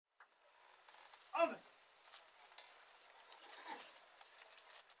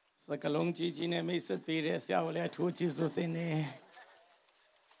စကလုံးကြီးကြီးနဲ့မိတ်ဆက်ပေးတဲ့ဆရာကိုလည်းအထူးကျေးဇူးတင်တယ်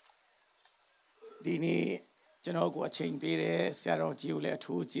ဒီနေ့ကျွန်တော်ကိုအချိန်ပေးတဲ့ဆရာတော်ကြီးကိုလည်းအ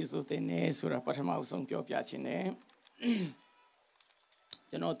ထူးကျေးဇူးတင်တယ်ဆိုတာပထမဆုံးပြောပြချင်တယ်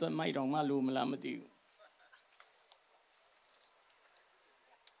ကျွန်တော်တို့မိုက်တော်မှလို့မလားမသိဘူး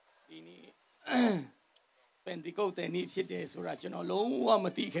ဒီနေ့ပန်တီကုတ်တဲ့နေ့ဖြစ်တယ်ဆိုတာကျွန်တော်လုံးဝမ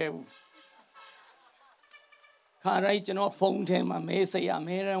သိခဲ့ဘူးခါရိုက်ကျွန်တော်ဖုန်းထဲမှာမဲဆရာ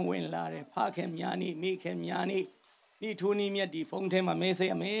မဲရန်ဝင်လာတယ်ဖခင်များနေမိခင်များနေဒီထူးနီးမြတ်ဒီဖုန်းထဲမှာမဲဆ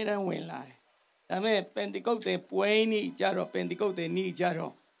ရာမဲရန်ဝင်လာတယ်ဒါပေမဲ့ပန်တီကုတ်တဲ့ပွဲနေ့ကြတော့ပန်တီကုတ်တဲ့နေ့ကြ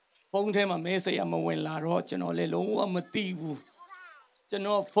တော့ဖုန်းထဲမှာမဲဆရာမဝင်လာတော့ကျွန်တော်လည်းလုံးဝမသိဘူးကျွန်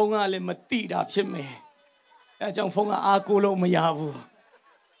တော်ဖုန်းကလည်းမသိတာဖြစ်မယ်အဲကြောင့်ဖုန်းကအားကိုးလို့မရဘူး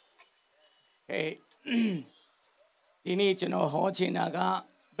ဒီနေ့ကျွန်တော်ဟောချင်တာက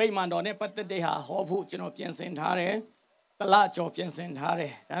ဗိမာန်တော်နဲ့ပတ်သက်တဲ့ဟာဟောဖို့ကျွန်တော်ပြင်ဆင်ထားတယ်တလကျော်ပြင်ဆင်ထားတ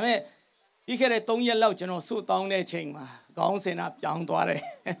ယ်ဒါပေမဲ့ပြီးခဲ့တဲ့3ရက်လောက်ကျွန်တော်ဆုတောင်းတဲ့ချိန်မှာခေါင်းစဉ်ကပြောင်းသွားတယ်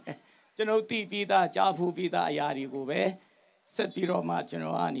ကျွန်တော်သိပြီးသားကြားဖူးပြီးသားအရာတွေကိုပဲဆက်ပြီးတော့မှကျွန်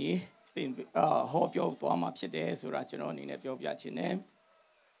တော်ကနေဟောပြောသွားမှာဖြစ်တယ်ဆိုတာကျွန်တော်အနေနဲ့ပြောပြချင်တယ်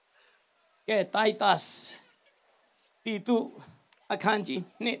ကဲတိုက်တာစ်တီတူအခန်းကြီး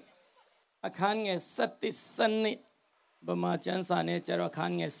နှစ်အခန်းငယ်7စနစ်ဗမာကျမ်းစာနဲ့ကျတော့အခ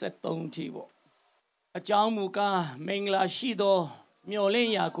န်းငယ်73ထိပေါ့အကြောင်းမူကားမင်္ဂလာရှိသောမျှော်လ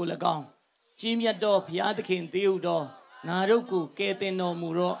င့်ရာကို၎င်းကြီးမြတ်သောဘုရားသခင်တည်ဟုသောငါတို့ကိုကယ်တင်တော်မူ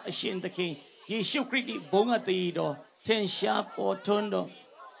သောအရှင်သခင်ယေရှုခရစ်၏ဘုန်းအသရေတော်ထင်ရှားပေါ်ထွန်းတော်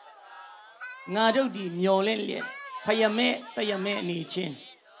ငါတို့သည်မျှော်လင့်လျက်ဖယမဲတယမဲအနေချင်း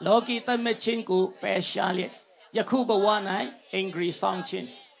လောကီတမချင်းကိုပယ်ရှားလျက်ယခုဘဝ၌အင်္ဂရိဆောင်ခြင်း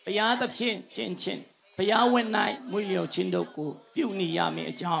တရားသဖြင့်ကျင့်ခြင်းဘုရားဝတ်၌မွေးလျော်ခြင်းတို့ကိုပြုနေရမည်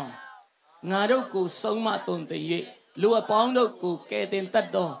အကြောင်းငါတို့ကိုဆုံးမသွန်သင်၍လူအပေါင်းတို့ကိုကယ်တင်တတ်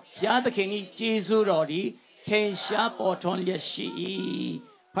သောဘုရားသခင်၏ကျေးဇူးတော်သည်ထင်ရှားပေါ်ထွန်းလျက်ရှိ၏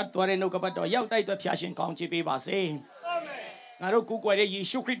ဖတ်တော်ရဲ့နှုတ်ကပတ်တော်ရောက်တိုက်သောဖျားရှင်ကောင်းချီးပေးပါစေအာမင်ငါတို့ကိုယ်ကွယ်တဲ့ယေ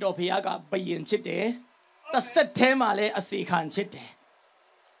ရှုခရစ်တော်ဘုရားကဘယင်ဖြစ်တယ်တစ်ဆက်တည်းမှာလည်းအစီခံဖြစ်တယ်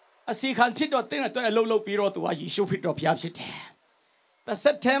အစီခံဖြစ်တော့တင်းတော့အလုံးလုံးပြီးတော့သူကယေရှုခရစ်တော်ဘုရားဖြစ်တယ်တစ်ဆ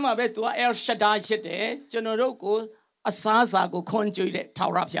က်တည်းမှာပဲသူက El Shaddai ဖြစ်တယ်ကျွန်တော်တို့ကိုအစားအစာကိုခွန်ကြွေတဲ့ထာဝ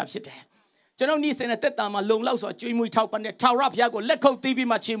ရဘုရားဖြစ်တယ်ကျွန်တော်နေ့စဉ်နဲ့တက်တာမှာလုံလောက်ဆိုကြွေးမွေးထောက်ပံ့တဲ့ထာဝရဘုရားကိုလက်ခုပ်တီးပြီး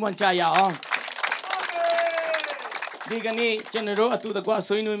မှချီးမွမ်းကြရအောင်ဒီကနေ့ကျွန်တော်တို့အတူတကွ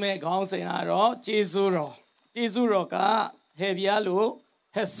ဆွေးနွေးမယ့်ခေါင်းစဉ်ကတော့ကျေးဇူးတော်ကဟေဗီယာလို့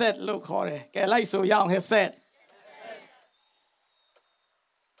Hesed လို့ခေါ်တယ်ကဲလိုက်ဆိုရအောင် Hesed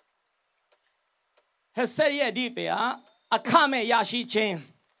ရဲ့ဒီပေအခမဲ့ရရှိခြင်း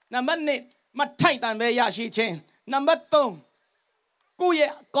နံပါတ်1မထိုက်တန်ပဲရရှိခြင်းနံပါတ်3ကိုယ့်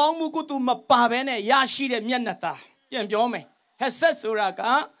ရဲ့ကောင်းမှုကုသိုလ်မပါဘဲနဲ့ရရှိတဲ့မျက်နှာသာပြန်ပြောမယ် Hesed ဆိုတာက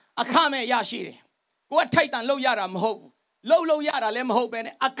အခမဲ့ရရှိတယ်ကိုယ်ကထိုက်တန်လို့ရတာမဟုတ်ဘူးလို့ရတာလည်းမဟုတ်ပဲ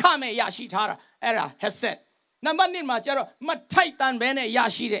နဲ့အခမဲ့ရရှိထားတာအဲ့ဒါ Hesed နံပါတ်2မှာကျတော့မထိုက်တန်ပဲနဲ့ရ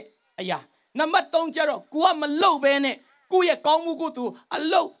ရှိတဲ့အရာနံပါတ်3ကျတော့ကိုကမလို့ပဲနဲ့ကိုယ့်ရဲ့ကောင်းမှုကုသိုလ်အ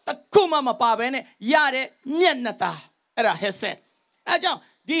လုပ်တစ်ခုမှမပါဘဲနဲ့ရတဲ့မျက်နှာသာအဲ့ဒါ Hesed အဲကြောင့်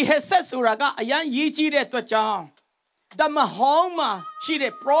ဒီ Hesed ဆိုတာကအရန်ရေးကြီးတဲ့အတွက်ကြောင့်ဓမ္မဟောင်းမှာရှိ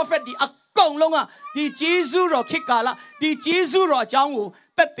တဲ့ prophet ဒီအကုန်လုံးကဒီဂျေဇုတော်ခေတ်ကာလဒီဂျေဇုတော်အကြောင်းကို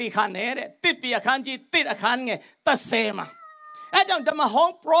သက်သေခံနေတဲ့တစ်ပြအခန်းကြီးတစ်အခန်းငယ်30မှာအဲကြောင့်ဓမ္မဟော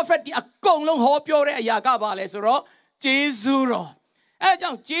င်း prophet ဒီအကုန်လုံးဟောပြောတဲ့အရာကပါလဲဆိုတော့ဂျေဇုတော်အဲ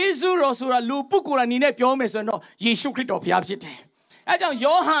ကြောင့်ဂျေဇုတော်ဆိုတာလူပုဂ္ဂိုလ်အနေနဲ့ပြောမယ်ဆိုရင်တော့ယေရှုခရစ်တော်ဘုရားဖြစ်တယ်အဲကြောင့်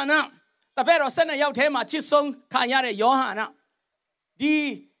ယောဟန်တပည့်တော်12ယောက်ထဲမှာချစ်ဆုံးခံရတဲ့ယောဟန်ဒီ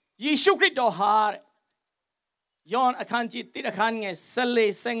ယေရှုခရစ်တော်ဟာယောဟန်အခန်းကြီး1အခန်းငယ်14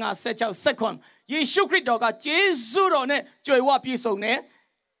 15 16 17ယေရှုခရစ်တော်ကဂျေဇုတော်နဲ့ကြွယ်ဝပြည့်စုံတဲ့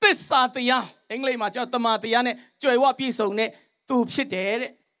သစ္စာတရားအင်္ဂလိပ်မှာ叫တမန်တရားနဲ့ကြွယ်ဝပြည့်စုံတဲ့သူဖြစ်တယ်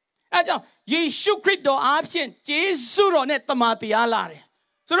တဲ့အဲကြောင့်ယေရှုခရစ်တော်အားဖြင့်ဂျေဇုတော်နဲ့တမန်တရားလာတယ်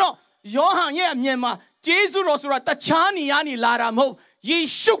ဆိုတော့ယောဟန်ရဲ့အမြင်မှာဂျေဇုတော်ဆိုတာတခြားနေရာနေလာတာမဟုတ်ယေ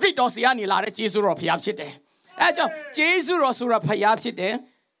ရှုခရစ်တော်ဆီကနေလာတဲ့ဂျေဇုတော်ဘုရားဖြစ်တယ်အဲကြောင့်ဂျေဇုတော်ဆိုတာဘုရားဖြစ်တယ်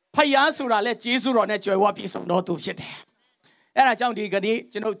ဖယားဆိုတာလည်းဂျေဇုတော်နဲ့ကြွယ်ဝပြည့်စုံတော်သူဖြစ်တယ်အဲဒါကြောင့်ဒီကနေ့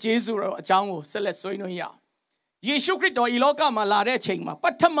ကျွန်တော်ဂျေဇုတော်အကြောင်းကိုဆက်လက်ဆွေးနွေးရအောင်ယေရှုခရစ်တော်ဤလောကမှာလာတဲ့အချိန်မှာပ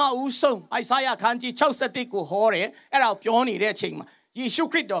ထမဦးဆုံးအိုင်စာယခန်းကြီး61ကိုဟောတယ်အဲ့ဒါကိုပြောနေတဲ့အချိန်မှာယေရှု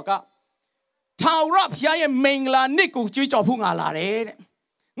ခရစ်တော်ကထာဝရဘုရားရဲ့မင်္ဂလာနေ့ကိုကြွေးကြော်ဖို့ငါလာတယ်တဲ့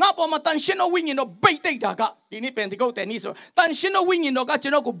ငါပေါ်မှာတန်ရှင်တော်ဝိညာဉ်တော်ဗိတ်တိတ်တာကဒီနေ့ပင်တကုတ်တဲ့နေ့ဆိုတန်ရှင်တော်ဝိညာဉ်တော်ကကျွ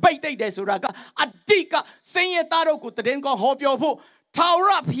န်တော်ကိုဗိတ်တိတ်တယ်ဆိုတာကအတိတ်ကစင်ရသားတို့ကိုတည်င်းကောဟောပြောဖို့ထာဝ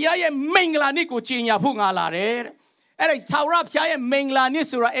ရဘုရားရဲ့မင်္ဂလာနေ့ကိုကြီးညာဖို့ငါလာတယ်တဲ့အဲ့ဒါထာဝရဘုရားရဲ့မင်္ဂလာနေ့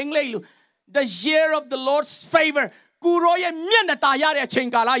ဆိုတာအင်္ဂလိပ်လို the year of the Lord's favor ကိုရောရဲ့မျက်နှာตาရတဲ့အချိန်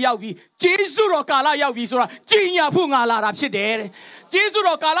ကာလရောက်ပြီဂျေဇုတော်ကာလရောက်ပြီဆိုတာကြီးညာဖို့ငါလာတာဖြစ်တယ်တဲ့ဂျေဇု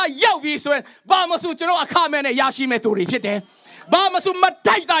တော်ကာလရောက်ပြီဆိုရင်ဘာမဆိုကျွန်တော်အခမဲ့နဲ့ရရှိမဲ့သူတွေဖြစ်တယ်ဘာမဆိုမ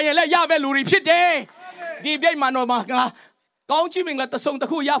တိုက်တာရင်လည်းရမဲ့လူတွေဖြစ်တယ်ဒီပြိုင်မှာတော့ငါကောင်းချီးမင်္ဂလာတဆုံတစ်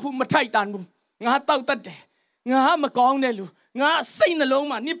ခုရဖို့မထိုက်တန်ဘူးငါတောက်တတ်တယ်ငါမကောင်းတဲ့လူငါစိတ်နှလုံး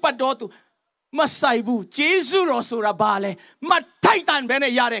မှာနိပတ်တော်သူမဆိုင်ဘူးဂျေဇုတော်ဆိုတာဘာလဲမထိုက်တန်ပဲ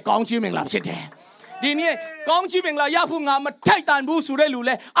နဲ့ရတဲ့ကောင်းချီးမင်္ဂလာဖြစ်တယ်ဒီနေ့ကောင်းချီးမင်္ဂလာရဖို့ငါမထိုက်တန်ဘူးဆိုတဲ့လူ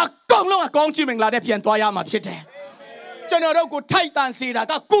လဲအကုန်လုံးကောင်းချီးမင်္ဂလာတဲ့ပြန်သွားရမှာဖြစ်တယ်ကျွန်တော်တို့ကိုထိုက်တန်စေတာ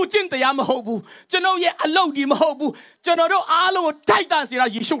ကကိုကျင့်တရားမဟုတ်ဘူးကျွန်တော်ရဲ့အလုပ်ဒီမဟုတ်ဘူးကျွန်တော်တို့အားလုံးကိုထိုက်တန်စေတာ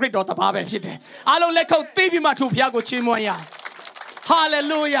ယေရှုခရစ်တော်တပါးပဲဖြစ်တယ်အားလုံးလက်ခုပ်သိပြီးမှထိုဘုရားကိုချီးမွမ်းရဟာလေ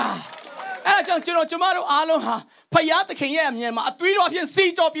လုယာအဲ့ဒါကြောင့်ကျွန်တော်တို့အားလုံးဟာဖယားသခင်ရဲ့အမြင်မှာအသွေးတော်ဖြင့်စီ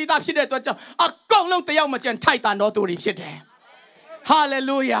ကြောပြီးသားဖြစ်တဲ့အတွက်ကြောင့်အကုန်လုံးတယောက်မကျန်ထိုက်တန်တော်သူတွေဖြစ်တယ်ဟာလေ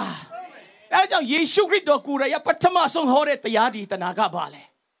လုယာအဲ့ဒါကြောင့်ယေရှုခရစ်တော်ကိုယ်တိုင်ပထမဆုံးဟောတဲ့တရားဒီတနာကပါလေ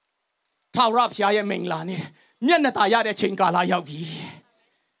ထာဝရဘုရားရဲ့မင်္ဂလာနဲ့မျက်နှာตาရတဲ့ချိန်ကာလရောက်ပြီ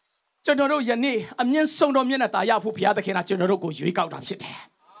ကျွန်တော်တို့ယနေ့အမြင့်ဆုံးသောမျက်နှာตาရဖို့ဘုရားသခင်ကကျွန်တော်တို့ကိုရွေးကောက်တာဖြစ်တယ်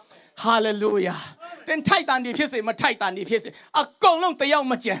ဟာလေလုယာသင်ထိုက်တန်နေဖြစ်စေမထိုက်တန်နေဖြစ်စေအကုန်လုံးတယောက်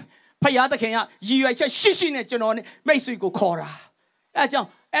မကျန်ဘုရားသခင်ကရည်ရွယ်ချက်ရှိနဲ့ကျွန်တော်နဲ့မိတ်ဆွေကိုခေါ်တာအဲကြောင့်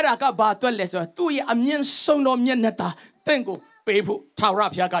အဲ့ဒါကဘာအတွက်လဲဆိုတော့သူ့ရဲ့အမြင့်ဆုံးသောမျက်နှာตาသင်ကိုပေးဖို့ထာဝရ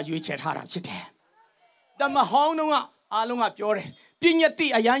ဘုရားကရွေးချယ်ထားတာဖြစ်တယ်ဓမ္မဟောင်းတော့အားလုံးကပြောတယ်ပညတ်တိ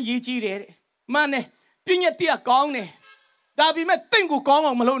အရန်ရေးကြီးတယ်တဲ့မှန်တယ်ပညတ်တိကကောင်းတယ်ဒါပေမဲ့တင့်ကိုကောင်း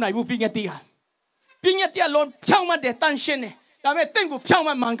အောင်မလုပ်နိုင်ဘူးပညတ်တိဟာပညတ်တိကလွန်ဖြောင်းမှတ်တယ်တန်ရှင်းတယ်ဒါပေမဲ့တင့်ကိုဖြောင်း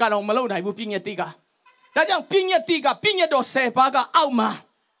မှတ်မှန်ကန်အောင်မလုပ်နိုင်ဘူးပညတ်တိကဒါကြောင့်ပညတ်တိကပညတ်တော်10ပါးကအောက်မှာ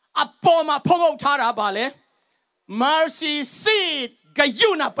အပေါ်မှာဖုံးအုပ်ထားတာပါလေ mercy seat ဂယု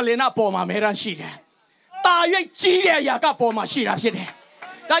ဏပလင်နာပေါ်မှာမဲရန်ရှိတယ်တာ၍ကြီးတဲ့အရာကပေါ်မှာရှိတာဖြစ်တယ်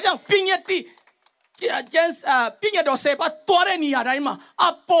ဒါကြောင့်ပညတ်တိပညတ်တော်10ပါးတွားတဲ့နေရာတိုင်းမှာ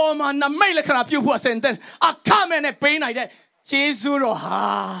အပေါ်မှာနမိတ်လက္ခဏာပြုဖို့အစဉ်တည်းအခမဲ့နဲ့ပေးနိုင်တဲ့ဂျေဇုတော်ဟာ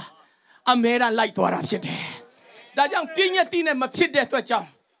အမဲရန်လိုက်သွားတာဖြစ်တယ်ဒါကြောင့်ပညတ်တိနဲ့မဖြစ်တဲ့အတွက်ကြောင့်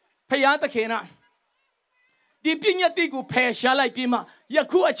ဖယားသခင်ကဒီပညတ်တိကိုဖယ်ရှားလိုက်ပြီးမှယ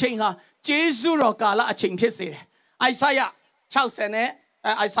ခုအချိန်ဟာဂျေဇုတော်ကာလအချိန်ဖြစ်စေတယ်အိုင်ဆာယ60နဲ့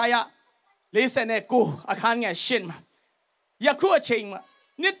အိုင်ဆာယ49အခန်းငယ်8မှာယခုအချိန်မှာ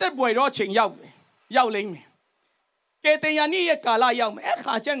နှစ်သက်ပွေတော့အချိန်ရောက်လိမ့်မယ်ကဲတင်ယာနိရဲ့ကာလရောက်မယ်အ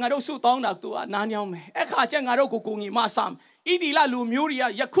ခါကျငါတို့ဆုတောင်းတာသူကနားညောင်းမယ်အခါကျငါတို့ကိုကိုငီမဆမ်းဣဒီလလူမျိုးတွေက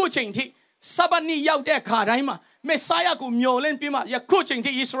ယခုချိန်ထိစပနိရောက်တဲ့ခါတိုင်းမှာမေဆာယကိုမျှော်လင့်ပြီးမှယခုချိန်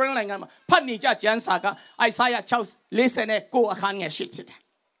ထိဣသရေလနိုင်ငံမှာဖတ်နေကြကျမ်းစာကအိုင်ဆာယ49အခန်းငယ်8ဖြစ်တယ်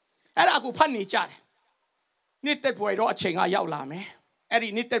အဲ့ဒါကိုဖတ်နေကြတယ်နှစ်သက်ပွေတော့အချိန်ကရောက်လာမယ်အဲ့ဒီ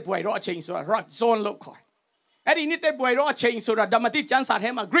နှစ်သက်ပွေတော့အချိန်ဆိုတာ rock zone လို့ခေါ်တယ်အဲ့ဒီနှစ်သက်ပွေတော့အချိန်ဆိုတာဓမ္မတိကျမ်းစာထဲ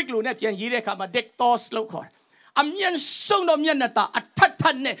မှာ Greek လိုနဲ့ပြန်ရေးတဲ့အခါမှာ dektos လို့ခေါ်တယ်အမြင့်ဆုံးသောမျက်နှာตาအထက်ထ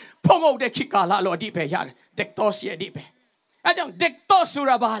က်နဲ့ဖုံးအုပ်တဲ့ခေတ်ကာလလို့အဓိပ္ပာယ်ရတယ် dektos ရဲ့အဓိပ္ပာယ်အဲကြောင့် dektos ဆို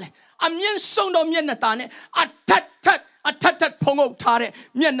တာဘာလဲအမြင့်ဆုံးသောမျက်နှာตาနဲ့အထက်ထက်ဖုံးအုပ်ထားတဲ့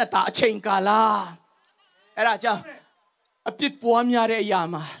မျက်နှာตาအချိန်ကာလအဲဒါကြောင့်အပြစ်ပွားများတဲ့အရာ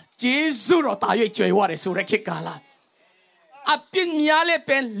မှာဂျေဇုတော်တာ၍ကြွယ်ဝတယ်ဆိုတဲ့ခေတ်ကာလအပြစ်များလည်းပ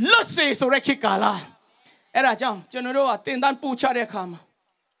င်လွတ်စေဆိုတဲ့ခေတ်ကာလအဲ့ဒါကြောင့်ကျွန်တော်တို့ကတင်တန်းပူချတဲ့အခါမှာ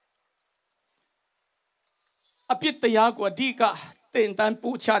အပြစ်တရားကိုအဓိကတင်တန်းပူ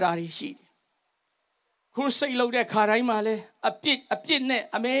ချတာရှိတယ်ခရုစိတ်လုပ်တဲ့ခါတိုင်းမှာလည်းအပြစ်နဲ့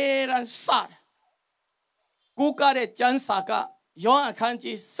အမေရန်စားကိုကတဲ့ကျမ်းစာကယောဟန်အခန်း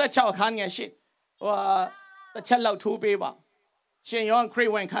ကြီး16အခန်းငယ်8တစ်ချက်လောက်ထိုးပေးပါရှင်ယောဟန်ခရ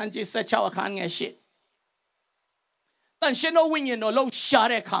စ်ဝင်အခန်းကြီး16အခန်းငယ်8တန်ရှင်တို့ဝိညာဉ်တော်လှုပ်ရှား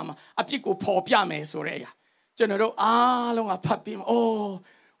တဲ့အခါမှာအပြစ်ကိုပေါ်ပြမယ်ဆိုတဲ့အရာကျွန်တော်တို့အားလုံးကဖတ်ပြီးအိုး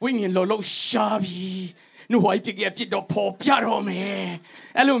ဝိညာဉ်တော်လှုပ်ရှားပြီနှုတ်ဝိုင်းပြည့်တော့ပေါ်ပြတော့မယ်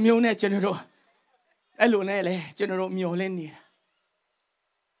အဲ့လိုမျိုးနဲ့ကျွန်တော်တို့အဲ့လိုနဲ့လေကျွန်တော်တို့မျှော်လင့်နေ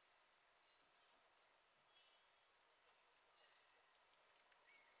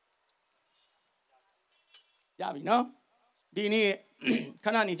တာရပြီနော်ဒီနေ့ခ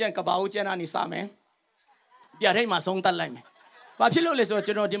ဏနေကျန်ကဘာဦးကျန်တာနေစမယ်ပြထိုင်မှာဆုံးတက်လိုက်မယ်ဘာဖြစ်လို့လဲဆိုတော့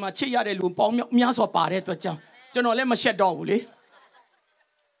ကျွန်တော်ဒီမှာချစ်ရတဲ့လူပေါင်းများစွာပါတဲ့အတွက်ကြောင့်ကျွန်တော်လည်းမရှက်တော့ဘူးလေဥ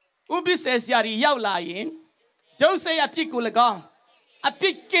ပိ္ပစေစရာကြီးရောက်လာရင်ဒုစရအပြစ်ကို၎င်းအပြ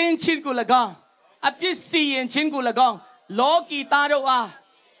စ်ကင်းခြင်းကို၎င်းအပြစ်စီရင်ခြင်းကို၎င်းလောကီသားတို့အား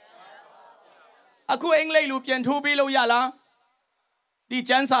အခုအင်္ဂလိပ်လိုပြန်ထိုးပေးလို့ရလားဒီ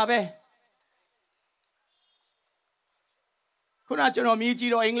ကျမ်းစာပဲခုနကျွန်တော်မြည်ကြ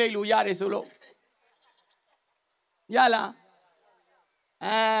ည့်တော့အင်္ဂလိပ်လိုရတယ်ဆိုလို့ရလား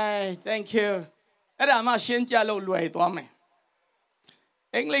thank you အဲ့ဒါမှရှင်းပြလို့လွယ်သွားမယ်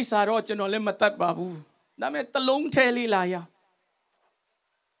အင်္ဂလိပ်စာတော့ကျွန်တော်လည်းမတတ်ပါဘူး Dame talong teli la ya.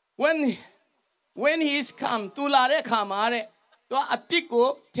 When he is come, tu la re kamare, to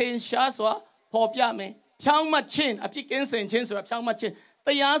apiko ten shaswa, popia me, piang machin, apiken sen chen, so piang machin,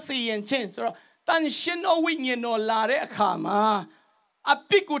 the yasi and chen, so tan shin no wing no la re kama,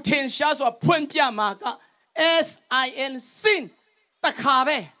 apiko ten shaswa, pumpia maka, sin, sin,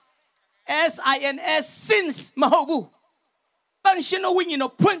 takabe, sins, sins, mahobu. Tan shin no wing no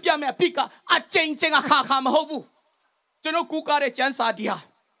pumpia me apika, a changing a kaka mahobu. Jono kukare chan sadia.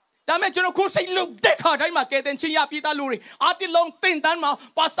 Dame jono ku say look deka dai ma ke den chin ya pi ta luri ati long tin tan ma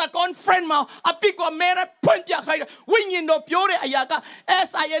pastor con friend ma api ko mere point ya khai wing in no pyo de aya ka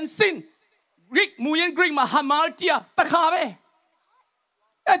sin Greek muyen Greek ma hamartia ta kha be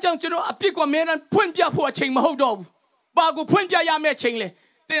a chang jono api ko mere point ya pho ching ma hou do bu ba ku point ya me ching le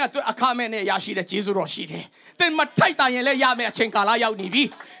tin na akha me ne ya shi de jesu ro shi de tin ma thai ta yin le ya me ching ka la yauk ni bi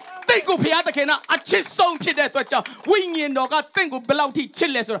Tengu piata kena achis song pide to cha wingin no ka tengu belauti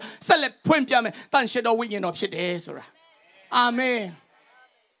chille sura sele pumpia me tan shedo wingin of shide sura amen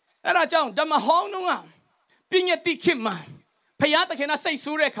era chang dama hong no nga pinyati kimma piata kena say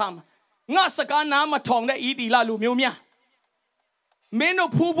sure kam nga saka na ma thong de idi la lu myo mya meno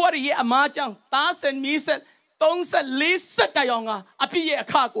phu bo ri ama chang ta sen mi set 34set ta yong nga api ye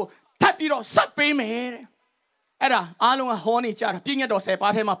akha ko that pi ro sat pe me Era, alunga honi chara, pinga do se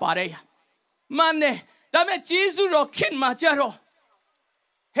pare ma pareya. Mane, dame Jesu ro kin ma charo.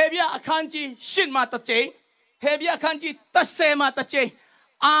 Hebia akanji shin ma tache, hebia akanji tase ma tache.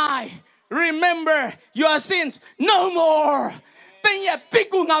 I remember your sins no more. Tenya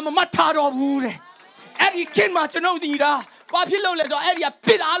piku nga mataro bure. Eri kin ma chano dira. Papilo le so eri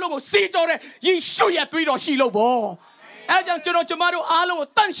pit alungo si chore. Yi shuya tuiro shilo bo. Eri chano chamaru alungo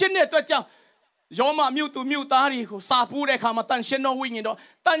tan shin ne to chang. Yoma mute to mute ari ko sapure kama tan shen no wing no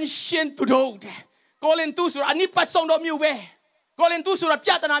tan shen to do de kolen tu sur ani pa song do mute be kolen tu sur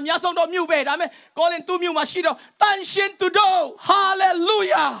piata na mya song do mute be dame kolen tu mute mashiro tan shen to do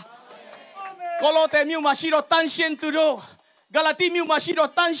hallelujah kolote mute mashiro tan shen to do galati mute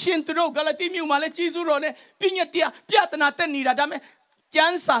mashiro tan shen to do galati mute male jisu ro ne pinyatia piata na ten ni da dame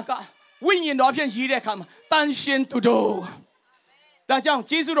jansa ka wing no pyan yi de kama tan shen to doဒါကြောင့်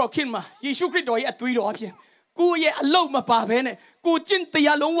ဂျေဇုတော်ခင်မှာယေရှုခရစ်တော်ရဲ့အသွေးတော်အဖြစ်ကိုယ့်ရဲ့အလုံးမပါဘဲနဲ့ကိုကျင့်တ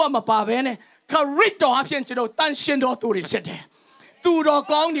ရားလုံးဝမပါဘဲနဲ့ခရစ်တော်အဖြစ်ကျွန်တော်တန်ရှင်းတော်သူတွေဖြစ်တယ်။သူတော်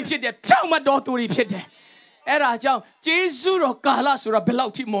ကောင်းတွေဖြစ်တယ်ဖြောင့်မတ်တော်သူတွေဖြစ်တယ်။အဲ့ဒါကြောင့်ဂျေဇုတော်ကာလဆိုတာဘယ်လော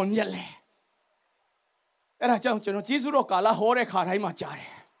က်ထိမွန်မြတ်လဲ။အဲ့ဒါကြောင့်ကျွန်တော်ဂျေဇုတော်ကာလဟောတဲ့ခါတိုင်းမှာကြားတ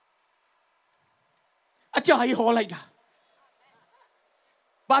ယ်။အကြာကြီးဟောလိုက်တာ။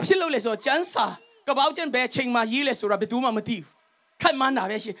ဘာဖြစ်လို့လဲဆိုတော့ကျမ်းစာကပောက်ကျန်ဘယ်ချိန်မှာရေးလဲဆိုတာဘယ်သူမှမသိဘူး။ ခက်မှန်းတာ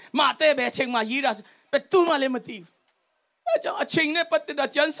ပဲရှင်မတဲ့ပဲအချိန်မှရေးတာဘယ်သူမှလည်းမသိဘူးအဲကြောင့်အချိန်နဲ့ပတ်သက်တာ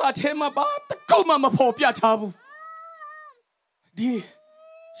ကျမ်းစာထဲမှာဘာတစ်ခုမှမဖော်ပြထားဘူးဒီ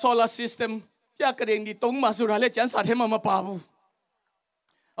solar system ပြကရင်ဒီတုံးမှာဆိုတာလည်းကျမ်းစာထဲမှာမပါဘူး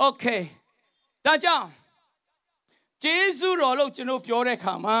okay ဒါကြောင့်ဂျေဇုတော်လို့ကျွန်တော်ပြောတဲ့အ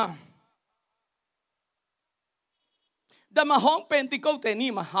ခါမှာဓမ္မဟောင်းပင်တိကုတ်တဲ့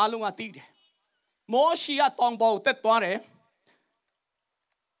နေ့မှာဟာလုံးကတည်တယ်မောရှိယတောင်ပေါ်တက်သွားတယ်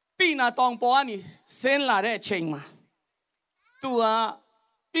Pina tong poani sen la de ching ma. Tua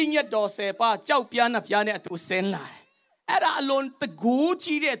pinyat do se pa chau piana piane tu sen la. Era alon te gu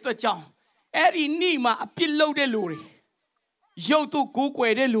chi de to chang. Eri ni ma apil lo de luri. Yo tu gu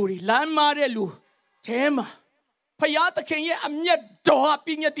kwe de luri. Lan ma de lu. Tema. Phaya ta khen ye amyat do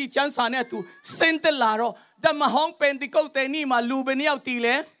pinyat ti chan sa ne tu sen te la ro. Da ma hong pen ti kau te ni ma lu ben yaw ti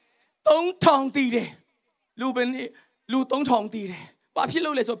le. Tong thong ti de. Lu ben lu tong thong ti de. ဘာဖြစ်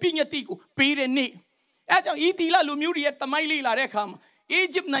လို့လဲဆိုပြည့်ညက်တိကိုပေးတဲ့နေ့အဲကြောင့်ဤတီလာလူမျိုးတွေရဲ့တမိုင်းလေးလာတဲ့အခါမှာအီ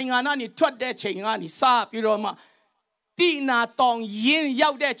ဂျစ်နိုင်ငံကနေထွက်တဲ့ချိန်ကနေစပြီးတော့မှတိနာတောင်ရင်း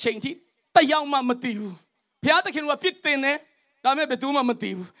ရောက်တဲ့ချိန်ထိတယောက်မှမသိဘူးဘုရားသခင်ကပြစ်တင်တယ်ဒါပေမဲ့ဘယ်သူမှမသိ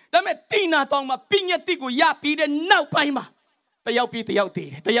ဘူးဒါပေမဲ့တိနာတောင်မှာပြည့်ညက်တိကိုရပြီးတဲ့နောက်ပိုင်းမှာတယောက်ပြီးတယောက်တည်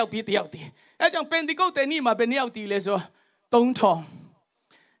တယ်တယောက်ပြီးတယောက်တည်အဲကြောင့်ပင်တီကုတ်တဲ့နေ့မှာဘယ်နှစ်ယောက်တည်လဲဆို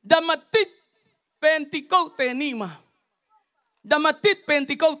3000ဓမ္မတိပင်တီကုတ်တဲ့နေ့မှာ Damatit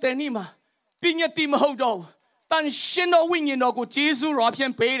pentikot ni ma pinyati mahodo tan shino wingin no ko Jesu ro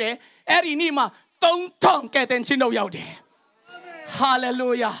phyan pe de eri ni ma 3000ke ten chin do yaw de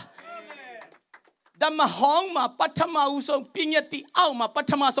hallelujah Dama hong ma pathama usong pinyati aw ma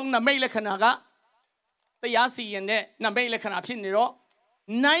pathama song na mai lakhana ga taya si yin de na mai lakhana phit ni ro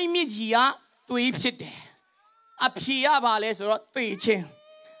nai mit ji ya twei phit de a phyi ya ba le so ro twei chin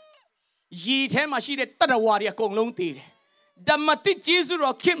yi the ma shi de tatawa ri a kong long ti de Damati Jesu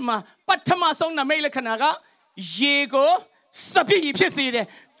ro kim ma pathama song na mai lakhana ga ye ko sabi phit si de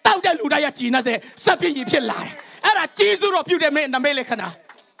တောက်တဲ့လူတိုင်းကကြည်နဲ့တဲ့စပ်ပြည့်ဖြစ်လာတယ်အဲ့ဒါဂျေဇုတော်ပြုတဲ့မဲ့နမိတ်လေခဏ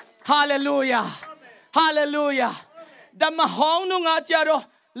ဟာလေလုယာဟာလေလုယာဓမ္မဟောင်းတို့ငါကြတော့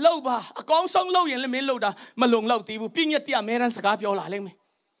လောက်ပါအကောင်းဆုံးလောက်ရင်လည်းမင်းလောက်တာမလုံလောက်သေးဘူးပြည့်ညက်တရားအများရန်စကားပြောလာလိမ့်မယ်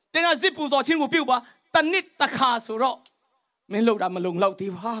တင်ကဇစ်ပူဇော်ခြင်းကိုပြုတ်ပါတနစ်တစ်ခါဆိုတော့မင်းလောက်တာမလုံလောက်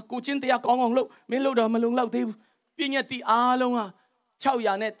သေးဘူးဟာကိုချင်းတရားကောင်းအောင်လုပ်မင်းလောက်တာမလုံလောက်သေးဘူးပြည့်ညက်တီအားလုံးက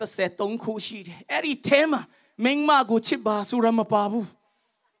633ခုရှိတယ်အဲ့ဒီထဲမှာမင်းမကိုချစ်ပါဆိုရမပါဘူး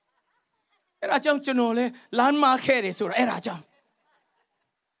အဲ့ဒါကြောင့်ကျွန်တော်လဲလမ်းမခဲ့တယ်ဆိုတာအဲ့ဒါကြောင့်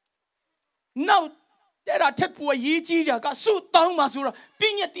နောက်အဲ့ဒါထက်ပွေရေးကြီးတာကစုတောင်းပါဆိုတော့ပြ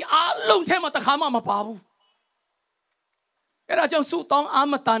ည့်ညက်တီအားလုံးထဲမှာတစ်ခါမှမပါဘူးအဲ့ဒါကြောင့်စုတောင်းအား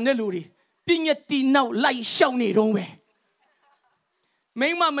မတန်တဲ့လူတွေပြည့်ညက်တီနောက်လိုက်ရှောက်နေတော့ပဲမ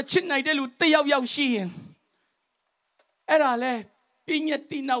င်းမချစ်နိုင်တဲ့လူတယောက်ယောက်ရှိရင်အဲ့ဒါလဲပြည့်ညက်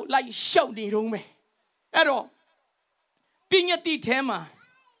တီနောက်လိုက်ရှောက်နေတော့ပဲအဲ့တော့ပြည့်ညက်တီထဲမှာ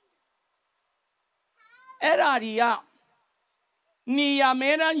အဲ့ဒါဒီကနေရမဲ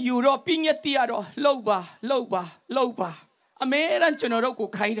ရန်ယူတော့ပြည့်ညက်တီကတော့လှုပ်ပါအမဲရန်ကျွန်တော်တို့ကို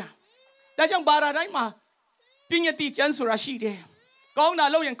ခိုင်းတာဒါကြောင့်ဘာသာတိုင်းမှာပြည့်ညက်တီကျမ်းဆိုတာရှိတယ်ကောင်းတာ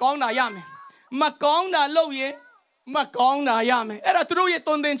လုပ်ရင်ကောင်းတာရမယ်မကောင်းတာလုပ်ရင်မကောင်းတာရမယ်အဲ့ဒါသူတို့ရဲ့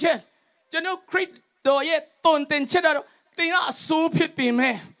တုန်တင်ချက်ကျွန်တော်ခရစ်တော်ရဲ့တုန်တင်ချက်တော့တင်ကအဆိုးဖြစ်ပေ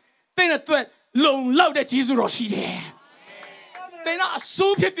မဲ့တင်အတွက်လုံလောက်တဲ့ဂျေဇုတော်ရှိတယ်တင်ကအ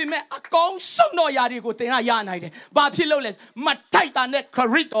ဆိုးဖြစ်ပေမဲ့အကောင်းဆုံးသောຢာတွေကိုတင်ကရနိုင်တယ်ဘာဖြစ်လို့လဲမထိုက်တာနဲ့ခ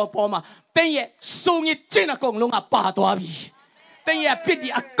ရစ်တော်ပေါ်မှာတင်ရဲ့စုံရခြင်းအကုန်လုံးကပါသွားပြီတင်ရဲ့ဖြစ်ဒီ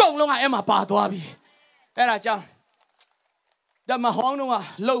အကုန်လုံးကအဲ့မှာပါသွားပြီအဲ့ဒါကြောင့်ဓမ္မဟောင်းတော့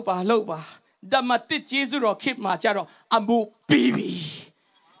လှုပ်ပါဓမ္မတစ်ဂျေဇုတော်ခေတ်မှာကြတော့အမှုပြီးပြီ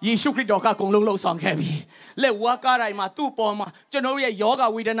ယေရှုခရစ်တော်ကကုန်လုံးလှုပ်ဆောင်ခဲ့ပြီလက်ဝါးကားတိုင်းမှာသူ့ပေါ်မှာကျွန်တော်ရဲ့ယောဂ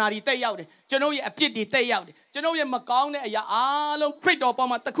ဝေဒနာတွေတက်ရောက်တယ်ကျွန်တော်ရဲ့အပြစ်တွေတက်ရောက်တယ်ကျွန်တော်ရဲ့မကောင်းတဲ့အရာအားလုံးခရစ်တော်ပေါ်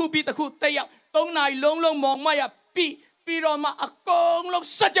မှာတစ်ခုပြီးတစ်ခုတက်ရောက်3နာရီလုံးမောင်မရပြီးတော့မှအကုန်လုံး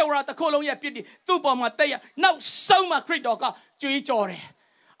စကြဝဠာတစ်ခုလုံးရဲ့ပြစ်တွေသူ့ပေါ်မှာတက်ရောက်နောက်ဆုံးမှခရစ်တော်ကကြွေးကြော်တယ်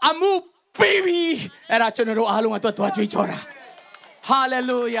အမှုပြီးပြီအဲ့ဒါကျွန်တော်တို့အားလုံးကသွားကြွေးကြော်တာဟာလေ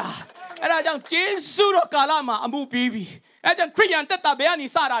လုယာအဲ့ဒါကြောင့်ဂျေဇုတော်ကာလမှာအမှုပြီးပြီအဲ့ကြောင့်ခရစ်ယာန်တက်တာဘယ်ကနေ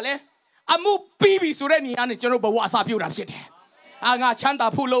စတာလဲအမှုပြီးပြီဆိုတဲ့နေရာနဲ့ကျွန်တော်ဘဝအစာပြုတ်တာဖြစ်တယ်ငါချမ်းသာ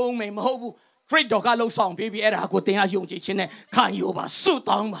ဖို့လုံးမယ်မဟုတ်ဘူးခရစ်တော်ကလှုပ်ဆောင်ပြီးပြီအဲ့ဒါကိုသင်ကယုံကြည်ခြင်းနဲ့ခံယူပါဆု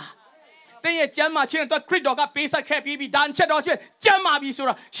တောင်းပါသင်ရဲ့ကျမ်းမာခြင်းအတွက်ခရစ်တော်ကပေးဆက်ခဲ့ပြီးပြီဒါချက်တော်ချင်းကျမ်းမာပြီဆို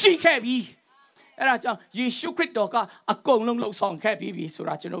တာရှိခဲ့ပြီအဲ့ဒါကြောင့်ယေရှုခရစ်တော်ကအကုန်လုံးလှုပ်ဆောင်ခဲ့ပြီးပြီဆို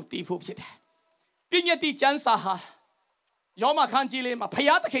တာကျွန်တော်သိဖို့ဖြစ်တယ်ပြည့်ညက်တိကျမ်းစာဟာယောမခန်းကြီးလေးမှာဖခ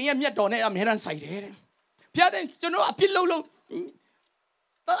င်သခင်ရဲ့မျက်တော်နဲ့အမြဲတမ်းဆိုင်တယ်တဲ့ဖခင်တဲ့ကျွန်တော်အပြစ်လုံး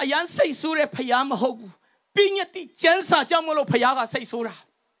အရန်စိတ်ဆိုးတဲ့ဖခင်မဟုတ်ဘူးပြည့်ညက်တိကျမ်းစာကြောင့်မလို့ဖခင်ကစိတ်ဆိုးတာ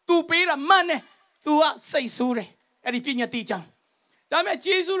तू ပေးတာမှန်တယ် तू ကစိတ်ဆိုးတယ်အဲ့ဒီပြည့်ညက်တိကြောင့်ဒါပေမဲ့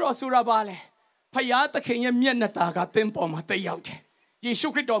ဂျေဇုတော်ဆိုတာပါလေဖခင်သခင်ရဲ့မျက်နှာတာကသင်ပေါ်မှာတက်ရောက်တယ်ယေရှု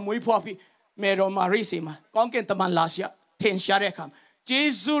ခရစ်တော်မွေးဖွားပြီးမေတော်မာရိစီမှာကောင်းကင်တမန်လာရှာထင်ရှားတဲ့အခါဂျေ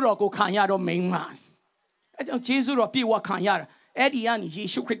ဇုတော်ကိုခံရတော့မိန်းမအဲ့ကြောင့်ဂျေဇုတော်ပြေဝခံရတာအဲ့ဒီကနေယေ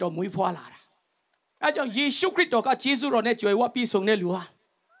ရှုခရစ်တော်မွေးဖွားလာတာအဲ့ကြောင့်ယေရှုခရစ်တော်ကဂျေဇုတော်နဲ့ကြွယ်ဝပြီးဆုံးတဲ့လူဟာ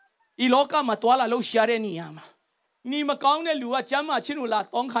ဒီလောကမှာတွာလာလို့ရှာတဲ့နေရာမှာညီမကောင်းတဲ့လူကကျမ်းမာခြင်းကိုလာ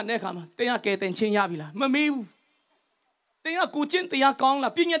တောင်းခံတဲ့အခါမှာတင်ကကယ်တင်ခြင်းရပြီလားမမေးဘူးတင်ကကိုချင်းတရားကောင်း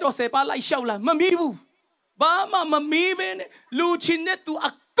လားပြည့်ညတ်တော်10ပါးလိုက်လျှောက်လားမမေးဘူးဘာမှမမေးဘဲနဲ့လူချင်းနဲ့သူအ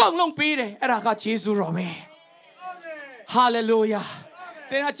ကောင်းလုံးပေးတယ်အဲ့ဒါကဂျေဇုတော်ပဲဟာလေလုယာ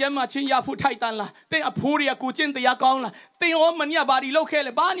တင်ကကျမ်းမာခြင်းရဖို့ထိုက်တန်လားတင်အဖိုးတွေကကိုချင်းတရားကောင်းလားတင်ရောမနီးဘာဒီလောက်ခဲ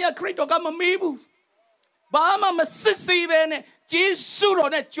လဲဘာနီးခရစ်တော်ကမမေးဘူးဘာမှမစစ်စေးပဲနဲ့ဂျေဇု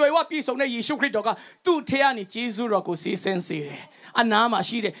တော်နဲ့ကြွယ်ဝပြည့်စုံတဲ့ယေရှုခရစ်တော်ကသူ့ထဲကနေဂျေဇုတော်ကိုစီးဆင်းစေတယ်အနာမှာ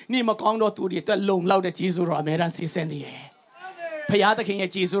ရှိတဲ့နေမကောင်းတော့သူတွေအတွက်လုံလောက်တဲ့ဂျေဇုတော်အမြဲတမ်းစီးဆင်းနေတယ်ဖခင်သခင်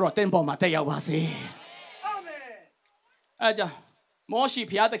ရဲ့ဂျေဇုတော်တင်ပေါ်မှာတက်ရောက်ပါစေအာမင်အဲ့ကြောင့်မောရှိ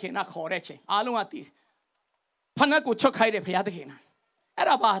ဖခင်သခင်ကခေါ်တဲ့ချိန်အားလုံးကတည်ဖနက်ကိုချုပ်ခိုင်းတဲ့ဖခင်သခင်ကအဲ့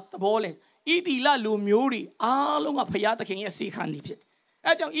ဒါပါသဘောလဲဣတိလလူမျိုးတွေအားလုံးကဖခင်သခင်ရဲ့စီခံနေဖြစ်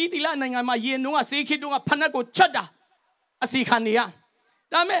အဲ့ကြောင့်ဣတိလနိုင်ငံမှာယင်တုန်းကစေခိတုန်းကဖနက်ကိုချက်တာအစီခံနေရ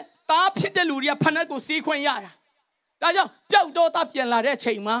ဒါပေမဲ့တားဖြစ်တဲ့လူတွေကဖနက်ကိုစီးခွင့်ရတာဒါကြောင့်ပျောက်တော့တာပြန်လာတဲ့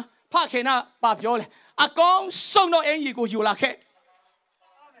ချိန်မှာဖခင်ကပါပြောလဲအကောင်ဆုံးတော့အင်ကြီးကိုယူလာခဲ့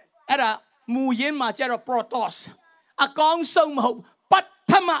အဲ့ဒါမူရင်းမှာကျတော့ protos အကောင်ဆုံးမဟုတ်ပ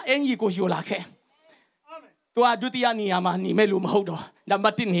ထမအင်ကြီးကိုယူလာခဲ့သူကဒုတိယနေရာမှာနေမဲ့လို့မဟုတ်တော့နံပါ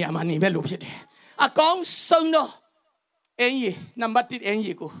တ်1နေရာမှာနေမဲ့လို့ဖြစ်တယ်အကောင်ဆုံးတော့အင်ကြီးနံပါတ်1အင်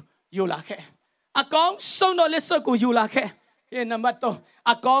ကြီးကိုယူလာခဲ့အကောင်ဆုံးတော့လက်စွပ်ကိုယူလာခဲ့နံပါတ်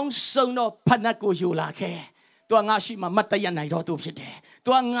3အကောင်ဆုံးတော့ဖနက်ကိုယူလာခဲ့သူကငါရှိမှမတ်တရနိုင်တော့သူဖြစ်တယ်သူ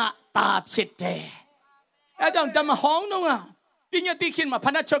ကငါသားဖြစ်တယ်အဲကြောင့်ဓမ္မဟောင်းတော့ ပြည့်ညတ်တိခင်မှာဖ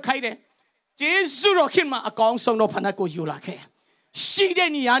ဏတ်ချုပ်ခိုင်းတယ်ဂျေဇုတော်ခင်မှာအကောင်းဆုံးသောဖဏတ်ကိုယူလာခဲ့ရှိတဲ့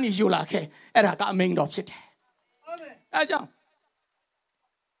နေရာနေယူလာခဲ့အဲ့ဒါကအမိန်တော်ဖြစ်တယ်အာမင်အဲကြောင့်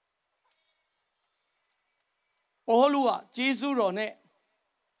ဘောလူကဂျေဇုတော်နဲ့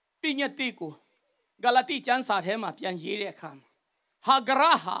ပြည့်ညတ်တိကိုဂလာတိကျမ်းစာထဲမှာပြန်ရေးတဲ့အခါမှာဟာဂရ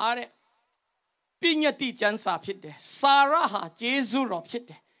ဟာတဲ့ပြည့်ညတ်တိကျမ်းစာဖြစ်တယ်စာရဟာဂျေဇုတော်ဖြစ်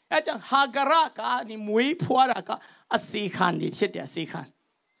တယ်အဲကြောင့်ဟာဂရကဒီမွေးဖွားတာကအစီခံနေဖြစ်တယ်အစီခံ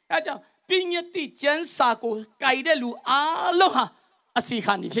အဲကြောင့်ပြည့်ညတ်တိကျမ်းစာကိုကြိုက်တဲ့လူအားလုံးဟာအစီ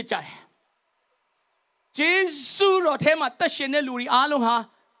ခံနေဖြစ်ကြတယ်ဂျေဇုတော်ထဲမှာတက်ရှင်တဲ့လူတွေအားလုံးဟာ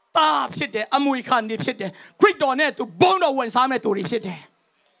တာဖြစ်တယ်အမွေခံနေဖြစ်တယ်ခရစ်တော်နဲ့သူဘုန်းတော်ဝင်စားမဲ့သူတွေဖြစ်တယ်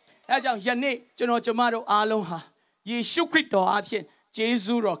အဲကြောင့်ယနေ့ကျွန်တော်ကျမတို့အားလုံးဟာယေရှုခရစ်တော်အဖြစ်ဂျေ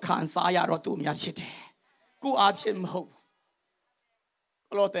ဇုတော်ခံစားရတော့သူများဖြစ်တယ်ကိုအဖြစ်မဟုတ်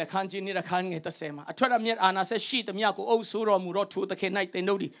ဘလို့တဲ့ခန်းကြီးနေတဲ့ခန်းငယ်30မှာအထွတ်အမြတ်အာနာဆက်ရှိသမျှကိုအုပ်ဆိုးတော်မူတော့သူသခင်၌တင်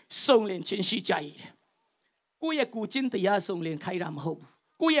တို့ဒီစုံလင်ခြင်းရှိကြ၏ကိုယ့်ရဲ့ကိုချင်းတရားစုံလင်ခိုင်းတာမဟုတ်ဘူး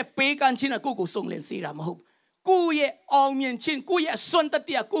ကိုယ့်ရဲ့ပေးကမ်းခြင်းနဲ့ကိုယ့်ကိုစုံလင်စေတာမဟုတ်ဘူးကိုယ့်ရဲ့အောင်မြင်ခြင်းကိုယ့်ရဲ့စွန့်တတ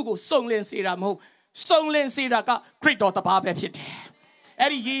ရားကိုယ့်ကိုစုံလင်စေတာမဟုတ်စုံလင်စေတာကခရစ်တော်တပါးပဲဖြစ်တယ်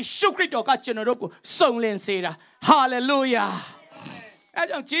အဲ့ဒီယေရှုခရစ်တော်ကကျွန်တော်တို့ကိုစုံလင်စေတာဟာလေလုယာအဲ့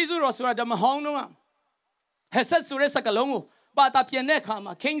ကြောင့်ဂျေဇုတော်ဆိုတာဓမ္မဟောင်းတော့ဟက်ဆက်ဆိုတဲ့စကားလုံးကိုဘာသာပြန်တဲ့အခါ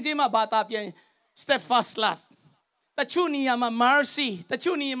မှာခင်စီမှာဘာသာပြန် steadfast love တချို့နေရာမှာ mercy တ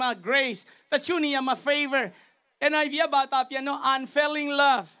ချို့နေရာမှာ grace တချို့နေရာမှာ favor NIV ဘာသာပြန်တော့ unfailing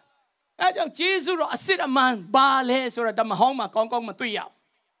love အဲ့ကြောင့်ဂျေဇုတော်အစစ်အမှန်ဘာလဲဆိုတာဓမ္မဟောင်းမှာကောင်းကောင်းမတွေ့ရဘူး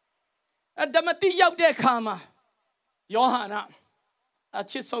အဲ့ဓမ္မတိရောက်တဲ့အခါမှာယောဟန်အ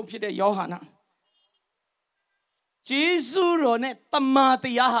ချစ်ဆုံးဖြစ်တဲ့ယောဟန်ဂျေဇုတော်နဲ့တမန်တ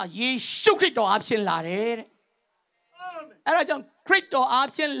ရားဟာယေရှုခရစ်တော်အဖြစ်လာတယ်တဲ့အဲ့ဒါကြောင့်ခရစ်တော်အ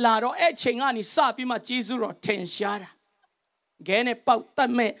ဖြစ်လာတော့အဲ့ချိန်ကနေစပြီးမှဂျေဇုတော်ထင်ရှားတာဂဲနဲ့ပေါက်တ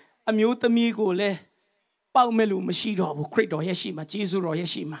တ်မဲ့အမျိုးသမီးကိုလည်းပေါက်မဲ့လူမရှိတော့ဘူးခရစ်တော်ရဲ့ရှိမှဂျေဇုတော်ရဲ့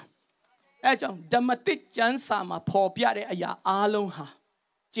ရှိမှအဲ့ကြောင့်ဓမ္မတိကျမ်းစာမှာပေါ်ပြတဲ့အရာအားလုံးဟာ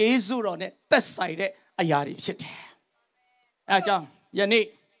ဂျေဇုတော်နဲ့သက်ဆိုင်တဲ့အရာတွေဖြစ်တယ်အဲ့ကြောင့်ယနေ့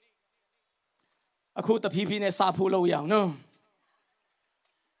အခုတဖြည်းဖြည်းနဲ့စာဖို့လို့ရအောင်နော်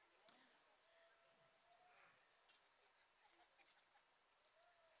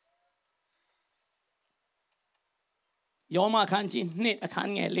ယောမခန်းကြီးနှစ်အခ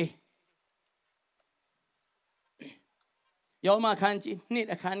န်းငယ်လေးယောမခန်းကြီးနှစ်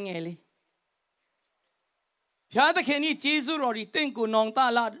အခန်းငယ်လေးဖျားသခင်ကြီးဂျေဇုတော်ဒီတင့်ကိုနောင်တ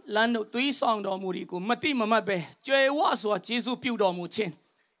လန်းတို့သွေးဆောင်တော်မူဒီကိုမတိမမတ်ပဲကြွယ်ဝစွာဂျေဇုပြုတော်မူခြင်း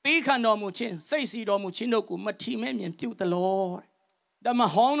ตีขันดอมูชินใส่สีดอมูชินโดกูมาทีแม่เมียนพิวตลอดแต่มา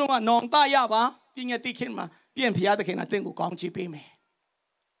ห้องนู้นว่านองตายาบะพี่เงี้ยตีขึ้นมาเปลี่ยนพิยาตะเข็นน่ะเต็งกูกองจีไปไหม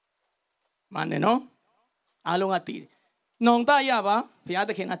มันเนี่ยเนาะอาลงอาตีนองตายาบะพิยาต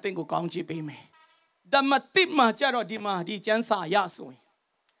ะเข็นน่ะเต็งกูกองจีไปไหมแต่มาติดมาเจ้ารอดีมาดีจันสายาสวย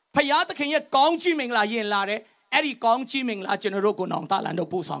พิยาตะเข็นเนี่ยกองจีเมงลาเย็นลาเร่ไอ้ดีกองจีเมงลาเจนโรกูนองตาลันโด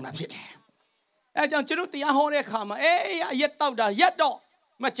ปูสองนับสิเดไอ้จังเจนุตีอาห้องเร่ขามาเอ้ยยัดเต้าดายัดดอก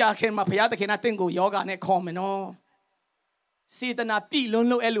มาจากเข็นมาพยาตะเข็นน่ะเต็งกูยอกันเนี่ยคอมเนาะစေတနာပြည့်လုံး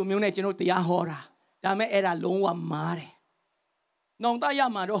လို့အဲ့လိုမျိုးနဲ့ကျွန်တော်တရားဟောတာဒါမဲ့အဲ့ဒါလုံးဝမားတယ်။နောင်တရ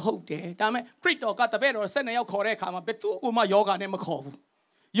မှာတော့ဟုတ်တယ်ဒါမဲ့ခရစ်တော်ကတပည့်တော်12ယောက်ခေါ်တဲ့အခါမှာဘယ်သူ့ကိုမှယောဂနဲ့မခေါ်ဘူး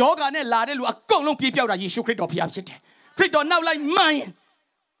။ယောဂနဲ့လာတဲ့လူအကုန်လုံးပြေးပြောက်တာယေရှုခရစ်တော်ဖျားဖြစ်တယ်။ခရစ်တော်နောက်လိုက်မှန်ရင်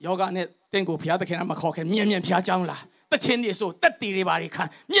ယောဂနဲ့တင့်ကိုဖျားသခင်ကမခေါ်ခင်မြင်မြင်ဖျားကြောင်းလားတခြင်းတွေဆိုတက်တီတွေပါတွေခံ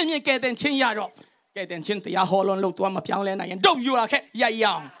မြင်မြင်ကဲတဲ့ချင်းရတော့ကဲတဲ့ချင်းတရားဟောလုံးလို့သွားမပြောင်းလဲနိုင်ရင်တော့ယူလာခဲ့ရရ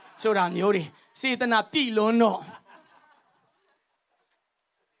အောင်ဆိုတာမျိုးတွေစေတနာပြည့်လုံးတော့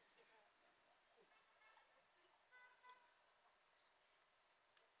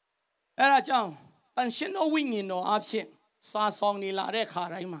အဲ့ဒါကြောင့်တန်ရှင်တော်ဝိညာဉ်တော်အဖြစ်စာဆောင်နေလာတဲ့ခါ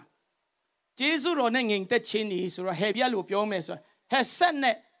တိုင်းမှာဂျေဇုတော်နဲ့ငြိမ်သက်ခြင်းနေဆိုတော့ဟေပြလို့ပြောမယ်ဆိုဟက်ဆက်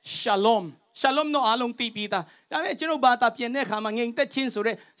နဲ့ရှလောမ်တော့အလုံးတည်ပြီးသားဒါပေမဲ့ကျွန်တော်ဘာသာပြန်တဲ့ခါမှာငြိမ်သက်ခြင်းဆို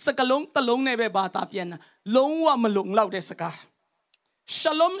တဲ့စကားလုံးတစ်လုံးနဲ့ပဲဘာသာပြန်တာလုံးဝမလုံလောက်တဲ့စကားရှ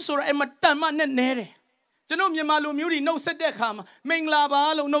လောမ်ဆိုတဲ့အမတန်မှနဲ့နေတယ်ကျွန်တော်မြန်မာလူမျိုးတွေနှုတ်ဆက်တဲ့ခါမှာမင်္ဂလာပါ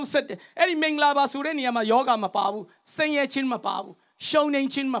လို့နှုတ်ဆက်တယ်အဲ့ဒီမင်္ဂလာပါဆိုတဲ့နေရာမှာယောဂမပါဘူးဆင်းရဲခြင်းမပါဘူးရှုံနေ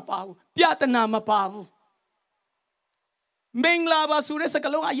ခြင်းမပါဘူးပြဿနာမပါဘူးမင်္ဂလာပါဆိုတဲ့စ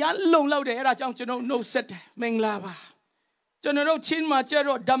ကားလုံးအရန်လုံလောက်တယ်အဲ့ဒါကြောင့်ကျွန်တော်နှုတ်ဆက်တယ်မင်္ဂလာပါကျွန်တော်တို့ချင်းမှာကျ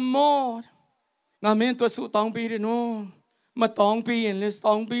တော့ဓမ္မောငါမင်းတို့ဆူတောင်းပေးတယ်နော်မတောင်းပေးရင်လည်း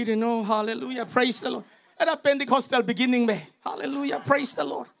တောင်းပေးတယ်နော် hallelujah praise the Lord အဲ့ဒါ Pentecostal beginning ပဲ hallelujah praise the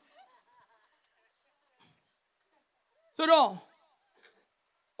Lord ဆိုတော့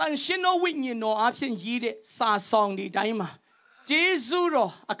တန်ရှင်တော်ဝိညာဉ်တော်အဖြစ်ရည်တဲ့စာဆောင်ဒီတိုင်းမှာဂျေဇု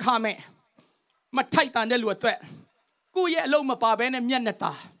တော်အခမဲ့မထိုက်တန်တဲ့လူအတွက် ကိုယ့်ရဲ့အလုံးမပါဘဲနဲ့မျက်နှာ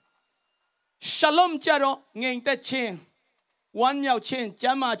တာရှလုံကြတော့ငြိမ်သက်ခြင်းဝမ်းမြောက်ခြင်းကျ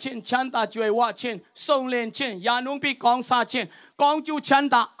မ်းမာခြင်းချမ်းသာကြွယ်ဝခြင်းစုံလင်ခြင်းယာနုံပြီးကောင်းစားခြင်းကောင်းကျိုးချမ်း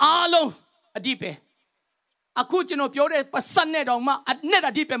သာအားလုံးအဓိပ္ပာယ်အခုကျွန်တော်ပြောတဲ့ပတ်စံနဲ့တော့မှအနဲ့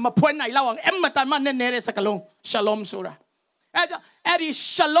အဓိပ္ပာယ်မဖွင့်နိုင်လောက်အောင်အမတန်မှနဲ့နေတဲ့စကားလုံးရှလုံဆိုတာအဲ့ကြောင့်အဲ့ဒီ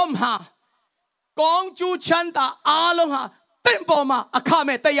ရှလုံဟာကောင်းကျိုးချမ်းသာအားလုံးဟာတင့်ပေါ်မှာအခ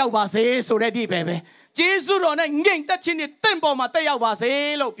မဲ့တက်ရောက်ပါစေဆိုတဲ့အဓိပ္ပာယ်ပဲဂျေဇုတော်နဲ့ငြိမ်သက်ခြင်းနဲ့တင့်ပေါ်မှာတက်ရောက်ပါစေ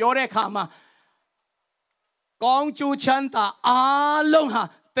လို့ပြောတဲ့အခါမှာကောင်းကျိုးချမ်းသာအားလုံးဟာ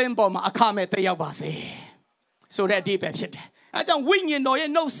တင့်ပေါ်မှာအခမဲ့တက်ရောက်ပါစေဆိုတဲ့အဓိပ္ပာယ်ဖြစ်တယ်အဲကြောင့်ဝိညာဉ်တော်ရဲ့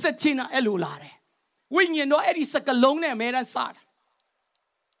နှုတ်ဆက်ခြင်းကအဲ့လိုလာတယ်ဝိညာဉ်တော်အဲ့ဒီစကလုံးနဲ့အမြဲတမ်းစားတာ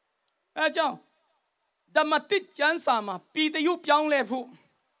အဲကြောင့်ဓမ္မတိကျမ်းစာမှာပြည်တရုပြောင်းလဲဖို့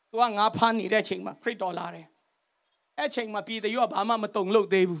သူကငါဖားနေတဲ့ချိန်မှာခရစ်တော်လာတယ်အဲ့ချိန်မှာပြည်တရုကဘာမှမတုံလို့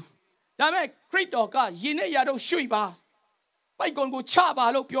သေးဘူးဒါပေမဲ့ခရစ်တော်ကယင်းနဲ့ရတော့ရွှေ့ပါပိုက်ကွန်ကိုချပါ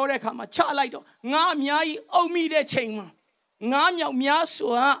လို့ပြောတဲ့အခါမှာချလိုက်တော့ငါအများကြီးအုံမိတဲ့ချိန်မှာငါမြောက်များ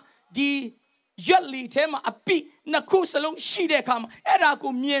ဆိုတာဒီရွက်လီထဲမှာအပိနှစ်ခုစလုံးရှိတဲ့အခါမှာအဲ့ဒါ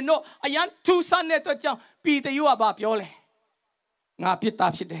ကိုမြင်တော့အရန်ထူဆန်းတဲ့အတွက်ကြောင့်ပြည်တရုကဘာပြောလဲငါပြစ်တာ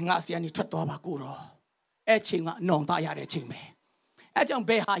ဖြစ်တယ်ငါဆီကနေထွက်သွားပါကိုတော့အဲ့ချိန်ကအနောင်တရတဲ့ချိန်ပဲအဲ့ကြောင့်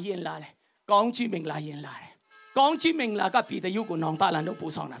ဘယ်ဟာရင်လာလဲကောင်းချီးမင်္ဂလာရင်လာတယ်ကောင်းချီးမင်္ဂလာကပြည်တရုကိုနောင်တလန်တို့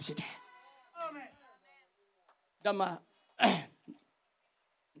ပို့ဆောင်တာဖြစ်တယ်အာမင်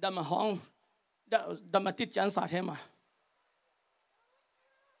ဓမ္မဟောင်းဓမ္မတိကျမ်းစာထဲမှာ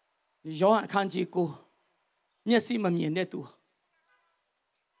ယောဟန်အခန်းကြီးကိုမျက်စိမမြင်တဲ့သူ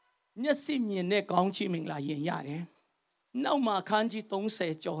မျက်စိမြင်တဲ့ကောင်းချီးမင်္ဂလာရင်ရတယ်နောက်မှာအခန်းကြီး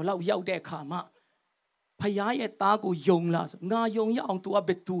30ကျော်လောက်ရောက်တဲ့အခါမှာဖခင်ရဲ့သားကိုယုံလားငါယုံရအောင် तू ကဘ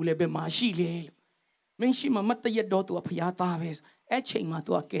ယ်သူလဲဘယ်မှာရှိလဲလို့မင်းရှိမှမတည့်ရတော့ तू ကဖခင်သားပဲအဲ့ချိန်မှာ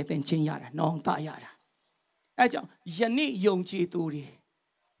तू ကကဲတင်ချင်းရတာနောင်တရတာအဲ့ကြောင့်ယနေ့ယုံကြည်သူတွေ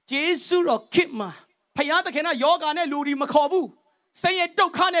ဂျေဇုတော်ခေတ်မှာဖခင်သခင်ကယောဂါနဲ့လူတွေမခေါ်ဘူးဆင်းရဲဒု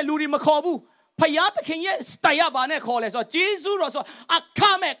က္ခနဲ့လူတွေမခေါ်ဘူးဖခင်သခင်ရဲ့စတိုင်ရပါနဲ့ခေါ်လဲဆိုတော့ဂျေဇုတော်ဆိုအခ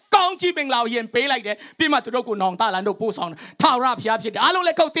မဲ့ကောင်းချီးမင်္ဂလာကိုယင်ပေးလိုက်တယ်ပြီးမှသူတို့ကိုနောင်တလန်တို့ပို့ဆောင်တယ်ထာဝရဘုရားဖြစ်တယ်အားလုံးလ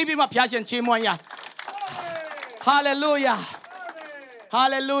ည်းခုတ်တီးပြီးမှဘုရားရှင်ချီးမွမ်းရဟာလေလုယာဟာ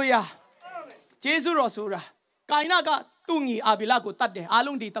လေလုယာဂျေဇုတော်ဆိုတာကိုင်နာကသူ့ညီအာဘီလကိုတတ်တယ်အား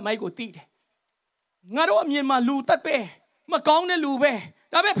လုံးဒီတမိုင်းကိုတီးတယ်ငါတို့အမြင်မှာလူတတ်ပဲမကောင်းတဲ့လူပဲ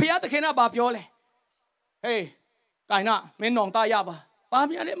ဒါပေမဲ့ဘုရားသခင်ကဘာပြောလဲဟေးကိုင်နာမင်းနောင်တရပါဘာ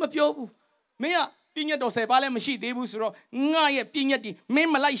မှလည်းမပြောဘူးမင်းကပြည့်ညတ်တော်10ပါးလည်းမရှိသေးဘူးဆိုတော့ငါရဲ့ပြည့်ညတ်ဒီမ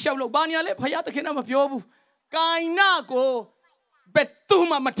င်းမလိုက်လျှောက်လို့ဘာညာလဲဘုရားသခင်ကမပြောဘူးကိုင်နာကိုဘယ်သူ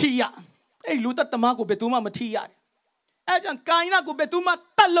မှမထီရအဲ့လူတတ်သမားကိုဘယ်သူမှမထီရတယ်အဲ့ကြောင့်ကိုင်နာကိုဘယ်သူမှ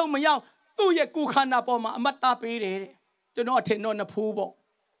တတ်လို့မရအောင်သူ့ရဲ့ကိုယ်ခန္ဓာပေါ်မှာအမတ်သားပေးတယ်တဲ့ကျွန်တော်အထင်တော့နဖိုးပေါ့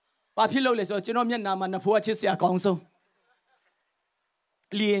ဘာဖြစ်လို့လဲဆိုတော့ကျွန်တော်မျက်နှာမှာနဖိုးအချစ်စရာကောင်းဆုံး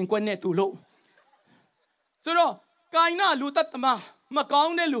လျင်ကွက်နဲ့တူလို့ဆိုတော့ကိုင်နာလူတတ်သမားမကော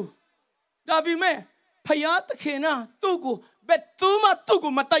င်းတဲ့လူဒါပေမဲ့ဖယားသခင်ကသူ့ကိုဘယ်သူမှသူ့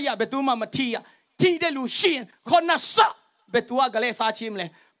ကိုမတတ်ရဘယ်သူမှမထီရထီတဲ့လူရှိရင်ခေါ်နဆဘယ်သူကလည်းစားချင်းမလဲ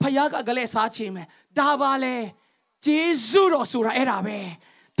ဖယားကလည်းစားချင်းမယ်ဒါပါလေဂျေဇုတော်ဆိုတာအဲ့ဒါပဲ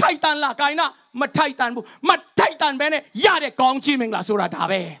ထိုက်တန်လားကိုင်နာမထိုက်တန်ဘူးမထိုက်တန်ပဲနဲ့ရတဲ့ကောင်းချီးမင်္ဂလာဆိုတာဒါ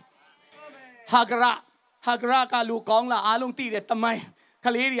ပဲဟာဂရကလူကောင်းလားအားလုံးသိတယ်တမိုင်းက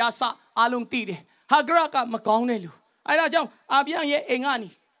လေးတွေအစအားလုံးသိတယ်ဟာဂရကမကောင်းတဲ့လူအဲ့ဒါကြောင့်အာဗျံရဲ့အိမ်ကနေ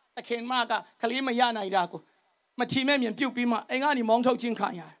သခင်မကကလေးမရနိုင်တာကိုမထီမဲ့မြင်ပြုတ်ပြီးမှအိမ်ကနေမောင်းထုတ်ခြင်းခံ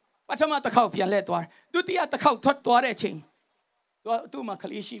ရတယ်ပထမတစ်ခေါက်ပြန်လဲသွားတယ်ဒုတိယတစ်ခေါက်ထွက်သွားတဲ့အချိန်သူ့မှာက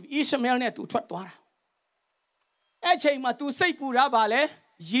လေးရှိပြီဣရှမဲလ်နဲ့သူထွက်သွားတာအဲ့ချိန်မှာသူစိတ်ပူတာပါလေ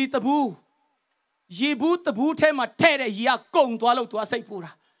ရေတဘူးတဘူးထဲမှာထဲတဲ့ရေကကုန်သွားလို့သူကစိတ်ပူ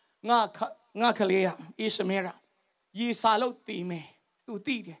တာငါကလေးကဣရှမဲလ်ရေစာလို့တည်မယ်သူတ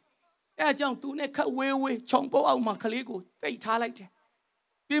ည်တယ်အဲ့ကြောင့်သူနဲ့ခက်ဝေးခြုံပုတ်အောက်မှာကလေးကိုတိတ်ထားလိုက်တယ်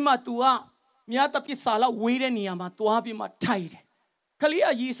ပြီးမှ तू ကမြတ်တပစ်စာလောက်ဝေးတဲ့နေရာမှာတွားပြီးမှထိုက်တယ်ကလေးက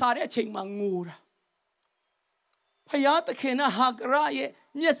ရေစာတဲ့အချိန်မှာငိုတာဖယားသခင်ကဟာဂရရဲ့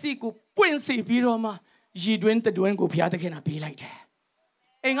မျက်စိကိုပွင့်စေပြီးတော့မှရေတွင်းတွင်းကိုဖယားသခင်ကပေးလိုက်တယ်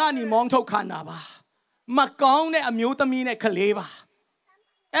အိမ်ကနေမောင်းထုတ်ခန္ဓာပါမကောင်းတဲ့အမျိုးသမီးနဲ့ကလေးပါ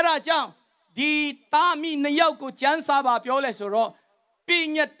အဲ့ဒါကြောင့်ဒီသားမိနှစ်ယောက်ကိုကျမ်းစာပါပြောလဲဆိုတော့ပြ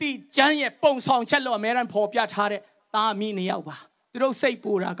ညတ်တိကျမ်းရဲ့ပုံဆောင်ချက်လို့အများရန်ဖော်ပြထားတဲ့သားမိနှစ်ယောက်ပါသူတို့စိတ်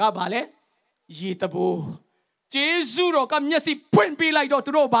ပူတာကဘာလဲရေတဘိုးဂျေဇုတော်ကမျက်စိဖွင့်ပေးလိုက်တော့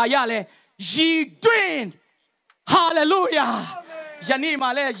သူတို့ဘာရလဲရေတွင်းဟာလေလုယာယနေ့မှ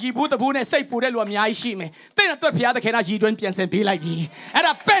လည်းရေဘူးတဘိုးနဲ့စိတ်ပူတဲ့လူအများကြီးရှိမယ်တဲ့အတွက်ဘုရားသခင်ကရေတွင်းပြန်ဆင်ပေးလိုက်ပြီအဲ့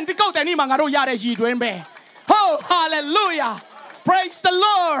ဒါပန်တကုတ်တဲ့နေ့မှာငါတို့ရတဲ့ရေတွင်းပဲဟုတ်ဟာလေလုယာ praise the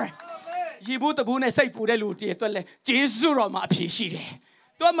lord ยีบูตะบูในใส่ปูได้ลูตีตัวเลยเจซูรอมาพิชิต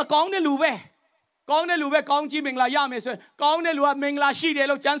ตัวมากองในลูเว่กองในลูเว่กองจีมิงลายาเมสกองในลูมิงลาชีเด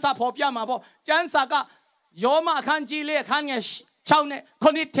ลูจันซาพอพิยามาพอจันซาก็ยอมาขันจีเล่ขันเงชาวเนี่ยค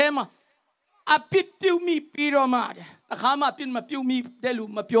นนี้เทมาอภิปิวมีปีรมาเดตะขามาปินมาปิวมีเดลู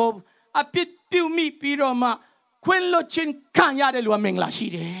มาพิวอภิปิวมีปีรมาควนโลชินขันยาเดลูมิงลาชี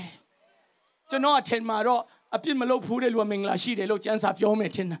เดจะนอเทนมาโรอภิมาโลพูเดลูมิงลาชีเดลูจันซาพิวเม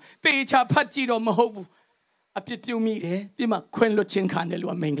เทนเตชาพัดจีโรมาฮบุอภิปิวมีเดปิมาควนโลชินขันเดลู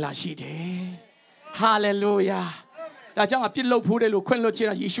มิงลาชีเดฮาเลลูยาแต่จังอภิโลพูเดลูควนโลชิ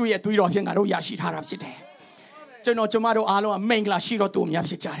นยิชูเยตุยโรเพียงการุยาชิธารับสิเดจะนอจะมาโรอาโลมิงลาชีโรตุมยา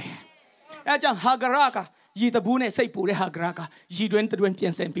พิจารณ์อาจารย์ฮากรากะยีตะบูเนี่ยใส่ปูได้ฮากรากะยีดวนตะดวนเปลี่ย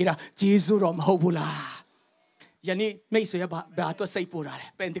นเส้นปีระเจซูรอมฮบุลายันนี้ไม่สวยแบบตัวใส่ปูอะไร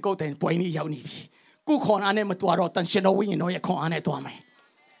เป็นที่เขาแต่งป่วยนี่ยาวนี่พี่กูขออันนี้มาตัวเราตั้งเชนวิ่งน้อยขออันนี้ตัวไหม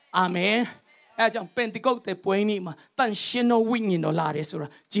อาเมนอาจารย์เป็นที่เขาแต่ป่วยนี่มาตั้งเชนวิ่งน้อยลาเรสุระ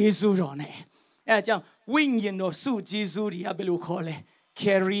เจซูรอเนี่ยอาจารย์วิ่งน้อยสู้เจซูรีอาเบลูขอเลยค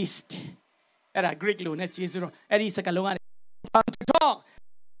าริสต์อะไรกรีกลูเนี่ยเจซูรอไอ้ที่สกัดลงอันนี้ทอก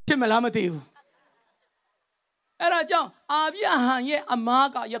ที่มาลามาติวအဲ့ဒါကြောင့်အာဗြဟံရဲ့အမား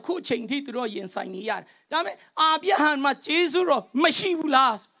ကယခုချိန်ထိသူတို့ရင်ဆိုင်နေရတယ်ဒါပေမဲ့အာဗြဟံမှာဂျေဇုတော်မရှိဘူး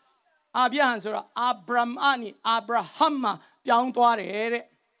လားအာဗြဟံဆိုတော့အာဗြဟံအနေအာဗြဟံမှာပြောင်းသွားတယ်တဲ့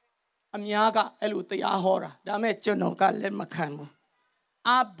အများကအဲ့လိုတရားဟောတာဒါပေမဲ့ကျွန်တော်ကလက်မခံဘူး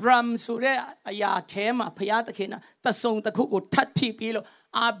အာဗြဟံဆိုတဲ့အရာထဲမှာဘုရားသခင်ကတဆုံတစ်ခုကိုထပ်ဖြည့်ပြီးလို့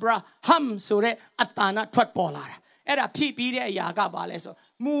အာဗြဟံဆိုတဲ့အတ္တနာထွက်ပေါ်လာတာအဲ့ဒါဖြည့်ပြီးတဲ့အရာကဘာလဲဆို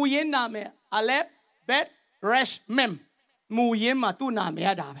မူရင်းနာမည်အလက်ဘက်Resh mem မူရင်းမှာသူ့နာမည်ရ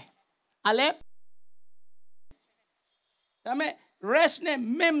တာပဲအလဲဒါမဲ့ resh နဲ့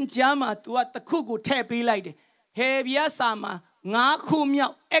mem ကြားမှာ तू ကတစ်ခုကိုထည့်ပေးလိုက်တယ်ဟေဘီယာစာမှာ9ခုမြော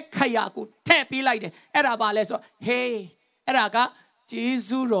က်အခရာကိုထည့်ပေးလိုက်တယ်အဲ့ဒါဘာလဲဆိုဟေးအဲ့ဒါကဂျေ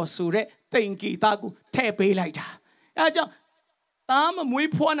ဇုတော်ဆိုတဲ့တိမ်ဂီတကိုထည့်ပေးလိုက်တာအဲ့ဒါကြောင့်တားမ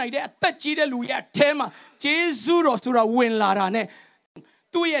မွေးဖွားနိုင်တဲ့အသက်ကြီးတဲ့လူရဲ့အထဲမှာဂျေဇုတော်ဆိုတာဝင်လာတာနဲ့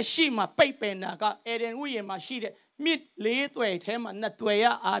သူ့ရဲ့ရှိမှာပိတ်ပင်တာကအေဒင်ဥယျာဉ်မှာရှိတဲ့မြစ်လေးသွယ်ထဲမှာနှစ်သွယ်ရ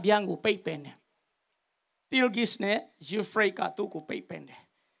အာဗျံကိုပိတ်ပင်တယ်တီလဂစ်နဲ့ယူဖရိတ်ကသူ့ကိုပိတ်ပင်တယ်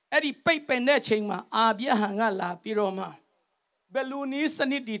အဲ့ဒီပိတ်ပင်တဲ့ချိန်မှာအာဗျဟံကလာပြီးတော့မှဘယ်လိုနည်းစ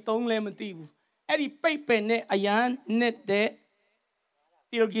နစ်ဒီတုံးလဲမသိဘူးအဲ့ဒီပိတ်ပင်တဲ့အရန်နဲ့တဲ့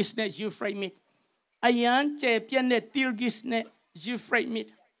တီလဂစ်နဲ့ယူဖရိတ်မြစ်အရန်ကျဲပြက်တဲ့တီလဂစ်နဲ့ယူဖရိတ်မြစ်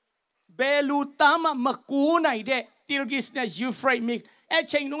ဘယ်လိုတမ်းမကူနိုင်တဲ့တီလဂစ်နဲ့ယူဖရိတ်မြစ်အဲ့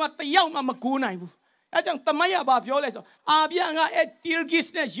ချိန်လုံးကတယောက်မှမကူနိုင်ဘူးအဲ့ကြောင့်တမယဘာပြောလဲဆိုအာဗျံကအဲ့တီလဂ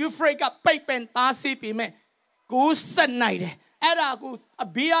စ်နဲ့ယူဖရိတ်ကပိတ်ပင်သားစီပြီးမဲ့ကူးဆက်နိုင်တယ်အဲ့ဒါကိုအ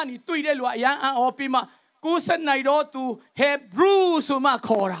ဘေးကနေတွေ့တဲ့လူကအရန်အော်ပြီးမှကူးဆက်နိုင်တော့သူဟေဘရူးဆိုမှ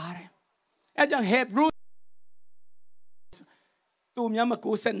ခေါ်တာတဲ့အဲ့ကြောင့်ဟေဘရူးသူများမ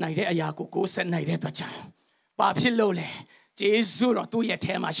ကူးဆက်နိုင်တဲ့အရာကိုကူးဆက်နိုင်တဲ့အတွက်ကြောင့်ဘာဖြစ်လို့လဲဂျေဇုတော်သူ့ရဲ့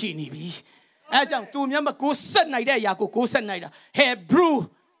ထဲမှာရှိနေပြီအဲ့ကြောင့်သူများမကိုးဆက်နိုင်တဲ့အရာကိုကိုးဆက်နိုင်တာဟေဘရူး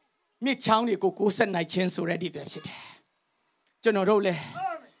မြစ်ချောင်းတွေကိုကိုးဆက်နိုင်ခြင်းဆိုတဲ့ဒီပဲဖြစ်တယ်ကျွန်တော်တို့လည်း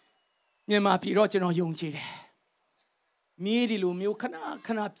မြန်မာပြည်တော့ကျွန်တော်ယုံကြည်တယ်မြေဒီလိုမျိုးခဏခ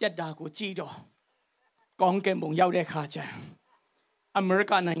ဏပြတ်တာကိုကြည်တော့ကောင်းကင်ဘုံရောက်တဲ့ခါကျရင်အမေရိ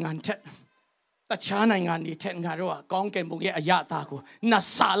ကနိုင်ငံထက်တခြားနိုင်ငံတွေထက်ငါတို့ကကောင်းကင်ဘုံရဲ့အရာသားကိုနှစ်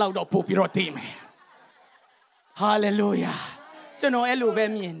ဆလောက်တော့ပို့ပြီးတော့သိမယ်ဟာလေလုယာကျွန်တော်အဲ့လိုပဲ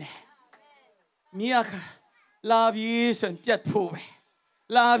မြင်တယ်မြတ်လာပြီးဆိုပြတ်ဖို့ပဲ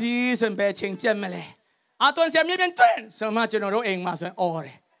လာပြီးဆိုပဲချင်းပြတ်မလဲအသွန်ဆရာမြင်တွင်ဆိုမှကျွန်တော်တို့အိမ်မှာဆိုအော်တ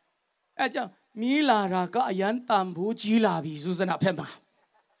ယ်အဲကြောင့်မီးလာတာကအရန်တန်ဘူးကြီးလာပြီဇူဇနာဖက်မှာ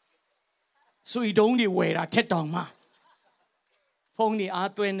ဆွေတုံးတွေဝယ်တာထက်တောင်မှဖုန်းတွေ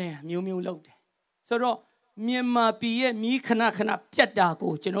အားသွင်းနေမျိုးမျိုးလုပ်တယ်ဆိုတော့မြန်မာပြည်ရဲ့မီးခဏခဏပြတ်တာ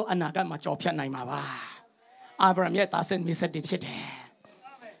ကိုကျွန်တော်အနာဂတ်မှာကြော်ဖြတ်နိုင်မှာပါအာဗြဟံရဲ့သားစဉ်မိဆက်တွေဖြစ်တယ်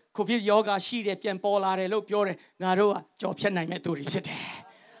ကိုဗစ်ယောဂါရှိတယ်ပြန်ပေါ်လာတယ်လို့ပြောတယ်ငါတို့ကကြော်ဖြတ်နိုင်မဲ့သူတွေဖြစ်တယ်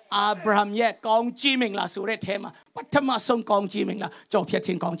အာဗြဟံရဲ့ကောင်းကြီးမင်္ဂလာဆိုတဲ့ထဲမှာပထမဆုံးကောင်းကြီးမင်္ဂလာကြော်ဖြတ်ခြ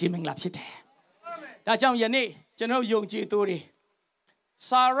င်းကောင်းကြီးမင်္ဂလာဖြစ်တယ်ဒါကြောင့်ယနေ့ကျွန်တော်ယုံကြည်သူတွေ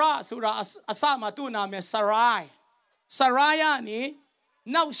ဆာရာဆိုတာအစမှာသူ့နာမည်ဆရိုင်းနေ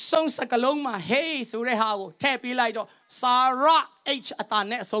နောက်ဆုံးစကလုံးမှာ hey ဆိုတဲ့ဟာကိုထည့်ပေးလိုက်တော့ဆာရာ h အတာ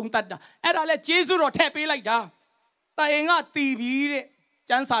နဲ့အဆုံးတတ်တာအဲ့ဒါလဲဂျေဇုတော်ထည့်ပေးလိုက်တာတိုင်ကတီးပြီးတဲ့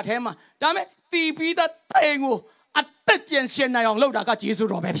ကျမ်းစာထဲမှာဒါပေမဲ့တီးပြီးတဲ့တိုင်ကိုအသက်ပြန်ရှင်နိုင်အောင်လုပ်တာကဂျေဇု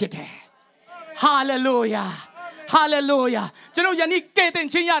တော်ပဲဖြစ်တယ်ဟာလေလုယာဟာလေလုယာကျွန်တော်ယနေ့ကယ်တင်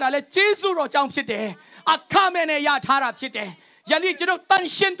ခြင်းရတာလဲဂျေဇုတော်ကြောင့်ဖြစ်တယ်အခမဲ့နဲ့ရထားတာဖြစ်တယ်ယနေ့ကျွန်တော်တန်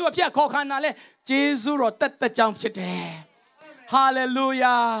ရှင်းသူအဖြစ်ခေါ်ခံတာလဲဂျေဇုတော်တက်ကြောင့်ဖြစ်တယ်ဟာလေလု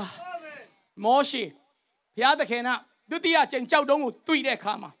ယာ မောရှေဘုရားသခင်ကဒုတိယကျင့်ကြောက်တုံးကိုတွေ့တဲ့အ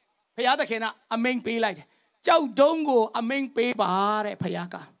ခါမှာဘုရားသခင်ကအမိန်ပေးလိုက်တယ်ကြောက်တုံးကိုအမိန်ပေးပါတဲ့ဘုရား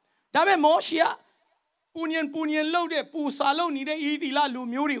ကဒါပေမဲ့မောရှေကပူညင်လှုပ်တဲ့ပူစာလှုပ်နေတဲ့ဤသီလလူ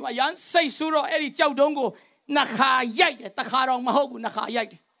မျိုးတွေကိုအရန်စိတ်ဆိုးတော့အဲ့ဒီကြောက်တုံးကိုနှခါရိုက်တယ်တခါတော့မဟုတ်ဘူးနှခါရိုက်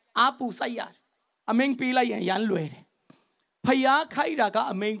တယ်အာပူစိုက်ရတယ်အမိန်ပေးလိုက်ရင်ရန်လွယ်တယ်ဘုရားခိုက်တာက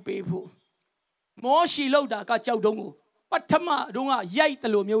အမိန်ပေးဖို့မောရှေလှုပ်တာကကြောက်တုံးကိုပထမတုန်းကရိုက်တ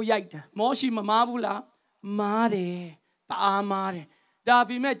ယ်လို့မျိုးရိုက်တယ်မောရှေမမားဘူးလားမားတယ်တအားမားတယ်ဒါ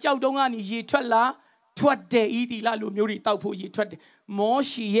ပေမဲ့ကြောက်တုံးကနေရေထွက်လာထွက်တယ်ဤဒီလာလူမျိုးတွေတောက်ဖို့ရေထွက်တယ်မော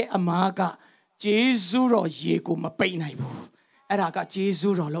ရှေရဲ့အမားကဂျေဇုတော်ရေကိုမပိတ်နိုင်ဘူးအဲ့ဒါကဂျေဇု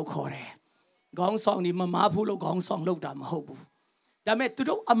တော်လို့ခေါ်တယ်ခေါင်းဆောင်ဒီမမားဘူးလို့ခေါင်းဆောင်လို့တာမဟုတ်ဘူးဒါပေမဲ့သူ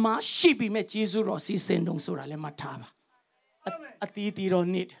တို့အမားရှိပြီးမဲ့ဂျေဇုတော်စီစဉ်တုံးဆိုတာလည်းမှတ်ထားပါအတီးတီတော်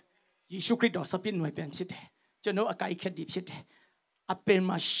နစ်ယေရှုခရစ်တော်စပစ်နွယ်ပြန်ဖြစ်တယ်ကျွန်တော်အကိုက်ခက်ဒီဖြစ်တယ်အပင်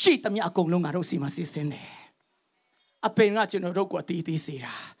မှာရှိသမျှအကုန်လုံးငါတို့စီမှာစီစဉ်တယ်အပင်ကကျွန်တော်တို့ကိုအတီးတီးစေ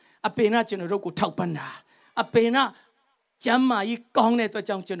တာအပင်ကကျွန်တော်တို့ကိုထောက်ပံ့တာအပင်ကကျမ်းမာရေးကောင်းတဲ့အတွက်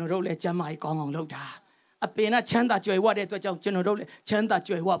ကြောင့်ကျွန်တော်တို့လည်းကျမ်းမာရေးကောင်းအောင်လုပ်တာအပင်ကချမ်းသာကြွယ်ဝတဲ့အတွက်ကြောင့်ကျွန်တော်တို့လည်းချမ်းသာ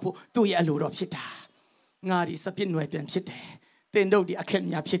ကြွယ်ဝဖို့သူ့ရဲ့အလိုတော်ဖြစ်တာငါဒီစပစ်နွယ်ပြန်ဖြစ်တယ်တင်တို့ဒီအခက်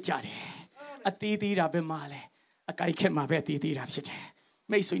များဖြစ်ကြတယ်အတီးတီးတာပဲမှာလဲအကိုက်ခက်မှာပဲအတီးတီးတာဖြစ်တယ်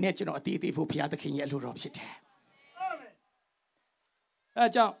မိတ်ဆွေနဲ့ကျွန်တော်အတီးတီးဖို့ဘုရားသခင်ရဲ့အလိုတော်ဖြစ်တယ်အဲ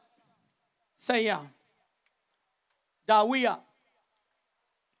ကြောင့်ဆက်ရဒါဝိဒ်က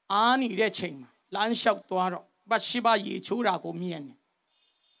အာနေတဲ့ချိန်မှာလမ်းလျှောက်သွားတော့ဗတ်ရှိဘရေချိုးတာကိုမြင်တယ်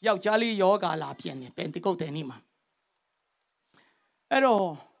ယောက်ျားလေးယောဂါလာပြန်တယ်ပင်တကုတ်တဲ့နေ့မှာအဲ့တော့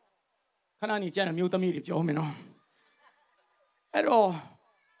ခဏနေကျန်တဲ့မျိုးသမီးတွေပြောမယ်နော်အဲ့တော့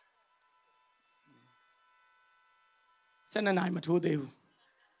စနေနိုင်မထိုးသေးဘူး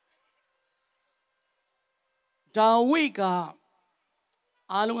ဒါဝိဒ်က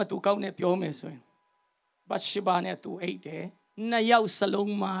အားလုံးအတူကောင်းနဲ့ပြောမယ်ဆိုရင်ဗတ်ရှိဘနဲ့သူအိတ်တယ်နှစ်ယောက်စ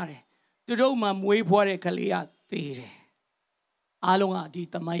လုံးမားတယ်သူတို့မှမွေးဖွားတဲ့ကလေးကသေတယ်အားလုံးကဒီ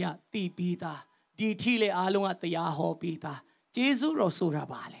တမယတီးပြီးသားဒီထီလေအားလုံးကတရားဟောပြီးသားဂျေဇုတော်ဆိုတာ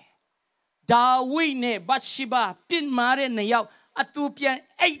ပါလေဒါဝိဒ်နဲ့ဗတ်ရှိဘပြစ်မှားတဲ့နှစ်ယောက်အတူပြန်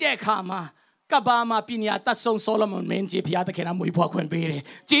အိတ်တဲ့အခါမှာကဘာမှာပညာတတ်ဆုံးဆိုလမန်မင်းကြီးဘုရားသခင်ကမွေးဖွားခွင့်ပေးတယ်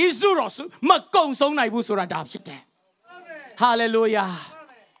ဂျေဇုတော်မကုံဆုံးနိုင်ဘူးဆိုတာဒါဖြစ်တယ်ဟာလေလုယာ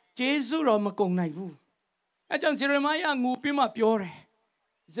ဂျေဇုတော်မကုံနိုင်ဘူးအဲကြောင့်ဂျေရမိုင်းငူပြီးမှပြောတယ်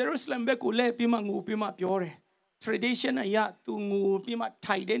ဂျေရုဆလမ်ဘက်ကိုလဲပြီးမှငူပြီးမှပြောတယ် tradition အရသူငူပြီးမှ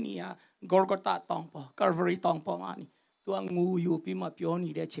ထိုင်တဲ့နေရာ Golgotha တောင်ပေါ် Calvary တောင်ပေါ်မှာနီသူကငူယူပြီးမှပြောနေ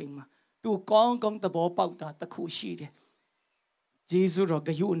တဲ့ချိန်မှာသူကောင်းသဘောပေါက်တာတခုရှိတယ်ဂျေဇုတော်ဂ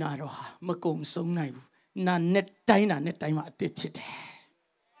ယုဏတော်ဟာမကုံဆုံးနိုင်ဘူးနာနဲ့တိုင်းမှာအတစ်ဖြစ်တယ်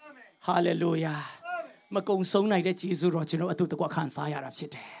ဟာလေလုယာမကုံဆုံးနိုင်တဲ့ဂျေဇုတော်ကျွန်တော်အတူတကွခံစားရတာဖြ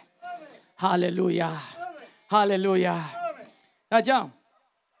စ်တယ်ဟာလေလုယာဟာလေလုယာဒါကြောင့်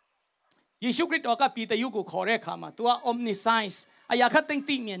ယေရှုခရစ်တော်ကปีတရုကိုခေါ်တဲ့အခါမှာ तू က omniscience အရာခတ်သိမ့်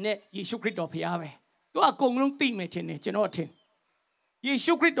သိမြင်တဲ့ယေရှုခရစ်တော်ဖရားပဲ तू အကုန်လုံးသိမယ်ထင်တယ်ကျွန်တော်ထင်ယေ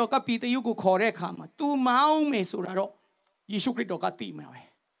ရှုခရစ်တော်ကปีတရုကိုခေါ်တဲ့အခါမှာ तू မောင်းမယ်ဆိုတာတော့ယေရှုခရစ်တော်ကသိမှာပဲ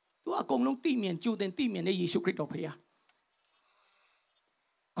तू အကုန်လုံးသိမြင်ကြိုတင်သိမြင်တဲ့ယေရှုခရစ်တော်ဖရား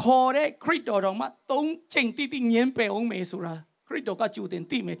ခေါ်တဲ့ခရစ်တော်တော်မှာ၃ချိန်တိငင်းပယ်အောင်မယ်ဆိုတာခရစ်တော်ကကြိုတင်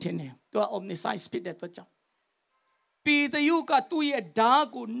သိမယ်ထင်တယ် तू က omniscience ဖြစ်တဲ့အတွက်ကြောင့်ปีตยุကသူ့ရဲ့ဓာတ်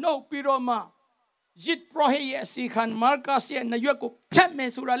ကိုနှုတ်ပြီးတော့မှယစ်ပရောဟိတ်ရဲ့စီခန်မာကာစ်ရဲ့နရွက်ကိုဖြတ်မ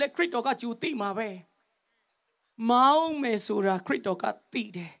ယ်ဆိုတာလေခရစ်တော်ကကြိုသိမှာပဲမောင်းမယ်ဆိုတာခရစ်တော်ကသိ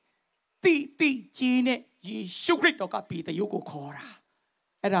တယ်သိကြီးနဲ့ယေရှုခရစ်တော်ကปีตยุကိုခေါ်တာ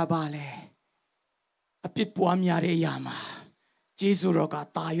အဲ့ဒါပါလေအပြစ်ပွားများတဲ့အရာမှာဂျေဇုတော်က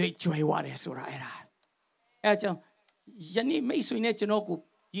တာ၍ကြွယ်ဝတယ်ဆိုတာအဲ့ဒါအဲ့ကြောင့်ယနေ့မိတ်ဆွေနဲ့ကျွန်တော်ကို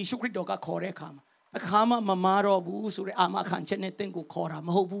ယေရှုခရစ်တော်ကခေါ်တဲ့အခါမှာအခါမှမမားတော့ဘူးဆိုတဲ့အာမခံချက်နဲ့တင့်ကိုခေါ်တာမ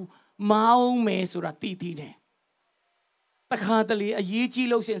ဟုတ်ဘူးမောင်းမယ်ဆိုတာတည်တယ်တခါတလေအရေးကြီး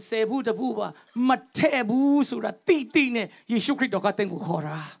လို့ရှင်10ဘူးတဘူးပါမထဲ့ဘူးဆိုတာတည်နဲ့ယေရှုခရစ်တော်ကတင့်ကိုခေါ်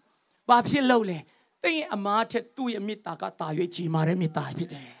တာဘာဖြစ်လို့လဲတင့်ရဲ့အမားထက်သူ့ရဲ့မေတ္တာကတာ၍ကြီးမာတဲ့မေတ္တာဖြစ်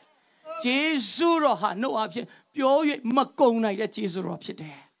တယ်ဂျေဇုတော်ဟာနှုတ်အဖြစ်ပြော၍မကုံနိုင်တဲ့ဂျေဇုတော်ဖြစ်တ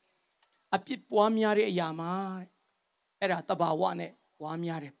ယ်အပြစ်ပွားများတဲ့အရာမှာအဲ့ဒါတဘာဝနဲ့ပွား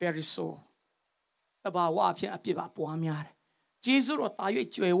များတယ်ပယ်ရီဆိုတဘာဝအဖြစ်အပြစ်ပါပွားများတယ်ဂျေဇုတော်တာ၍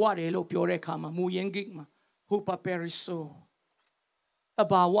ကြွယ်ဝတယ်လို့ပြောတဲ့အခါမှာမူရင်းဂိတ်မှာဟူပါပယ်ရီဆိုတ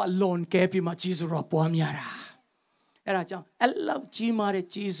ဘာဝလွန်ကဲပြီးမှဂျေဇုတော်ပွားများတာအဲ့ဒါကြောင့်အလောက်ကြီးမားတဲ့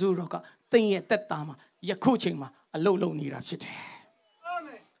ဂျေဇုတော်ကသင်ရဲ့သက်တာမှာယခုချိန်မှာအလုလုံနေတာဖြစ်တယ်အာမ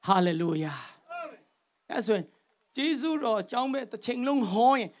င်ဟာလေလုယာအာမင်အဲ့ဆိုရင်ဂျေဇုတော်အကြောင်းပဲတစ်ချိန်လုံး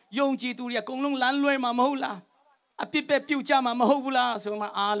ဟောရင်ယုံကြည်သူတွေအကုန်လုံးလမ်းလွဲမှာမဟုတ်လားအပြစ်ပဲပြုတ်ကြမှာမဟုတ်ဘူးလားဆိုမှ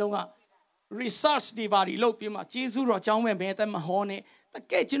အားလုံးက research ဒီပါဒီလုပ်ပြီးမှဂျေဇုတော်အကြောင်းပဲဘယ်တမဟောနဲ့တ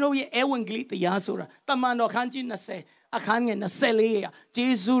ကယ်ကျွန်တော်ရဲ့ဧဝံဂေလိတရားဆိုတာတမန်တော်ခန်းကြီး20အခန်းငယ်24ရာဂျေ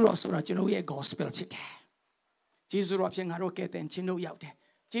ဇုတော်ဆိုတာကျွန်တော်ရဲ့ gospel ဖြစ်တယ်ဂျေဇုတော်ဖြစ်ငါတို့ကဲတင်ချင်းတို့ရောက်တယ်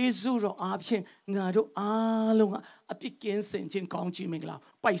ဂျေဇုတော်အားဖြင့်ငါတို့အားလုံးကအပြစ်ကင်းစင်ခြင်းကောင်းချီးမင်္ဂလာ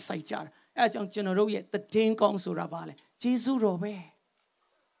ပိုက်ဆိုင်ကြတယ်အဲအကြောင်းကျွန်တော်တို့ရဲ့တည်င်းကောင်းဆိုတာပါလေဂျေဇုတော်ပဲ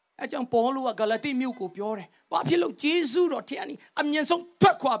အဲကြောင့်ပေါလုကဂလာတိမြို့ကိုပြောတယ်ဘာဖြစ်လို့ဂျေဇုတော်တရားနီအမြင့်ဆုံးထွ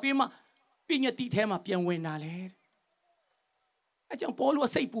က်ခွာပြီးမှပြည့်ညတ်တိထဲမှာပြန်ဝင်လာလဲအဲကြောင့်ပေါလုက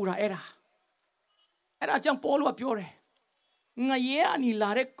စိတ်ပူတာအဲ့ဒါကြောင့်ပေါလုကပြောတယ်ငရဲအနီလာ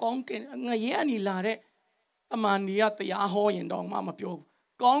တဲ့ကောင်းကင်ငရဲအနီလာတဲ့တမန်ကြီးတရားဟောရင်တော့မှမပြောဘူး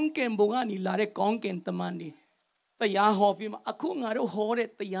ကောင်းကင်ဘုံကနေလာတဲ့ကောင်းကင်တမန်ကြီးတရားဟောပြီးမှအခုငါတို့ဟောတဲ့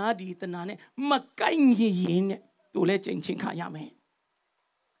တရားဒီတနာနဲ့မကိုက်ညီရင်နဲ့တို့လည်းချိန်ချင်းခါရမယ်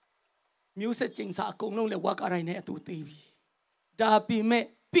မျိုးဆက်ချိန်စာအကုန်လုံးလည်းဝါကရိုင်းနဲ့အတူသေးပြီဒါပေမဲ့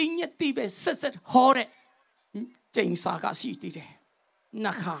ပြည့်ညက်တိပဲဆက်ဟောတဲ့ချိန်စာကရှိသေးတယ်န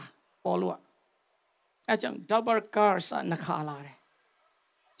ခါပေါ်လို့အဲကြောင့် double cars နခါလာတယ်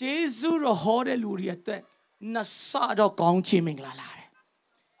ဂျေဇုတော်ဟောတဲ့လူတွေအတွက်နဆတော့ကောင်းချီးမင်္ဂလာလာတယ်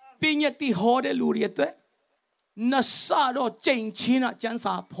ပြည့်ညက်တိဟောတဲ့လူတွေအတွက်နဆတော့ချိန်ချင်းကျမ်း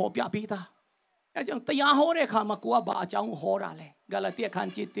စာဖော်ပြပေးတာအဲကြောင့်တရားဟောတဲ့အခါမှာကိုကဘာအကြောင်းဟောတာလဲဂလာတိအခ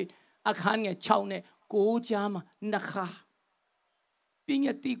န်းကြီးအခန်းငယ်6နဲ့9ကြားမှာနခါပြည့်ည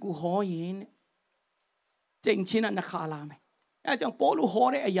က်တိကိုဟောရင်ချိန်ချင်းနခါလာမယ်အဲကြောင့်ပေါလုဟော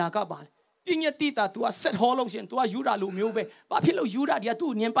တဲ့အရာကပါလေပြည့်ညက်တိတာ तू ဆက်ဟောလို့ရှင် तू ယူဒလူမျိုးပဲဘာဖြစ်လို့ယူဒတွေက तू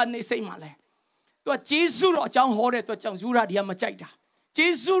ညင်ပတ်နေစိတ်မှာလဲ तू ဂျေဇုတော်အကြောင်းဟောတဲ့အတွက်ကြောင့်ယူဒတွေကမကြိုက်တာဂျေ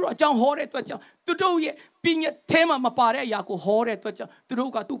ဇုတော်အကြောင်းဟောတဲ့အတွက်ကြောင့်သူတို့ရဲ့ပြည့်ညက်ထဲမှာမပါတဲ့အရာကိုဟောတဲ့အတွက်ကြောင့်သူ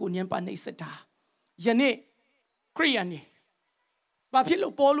တို့ကသူ့ကိုညင်ပတ်နေစစ်တာယနေ့ခရိယန်တွေဘာဖြစ်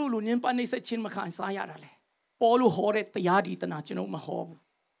လို့ပေါလုလူညင်ပတ်နေစစ်ချင်းမခံစားရတာလဲပေါလုဟောတဲ့တရားဒီတနာကျွန်တော်မဟောဘူး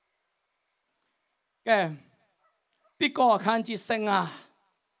ကဲတိကောအခန်းကြီး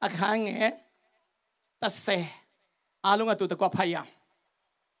15အခန်းငယ်30အားလုံးကတူတကွဖတ်ရ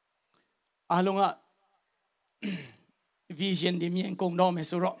အားလုံးက vision ဒီမြင်ကုန်တော့မယ်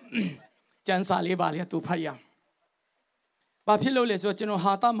ဆိုတော့ကျမ်းစာလေးပါလေသူဖတ်ရဘာဖြစ်လို့လဲဆိုတော့ကျွန်တော်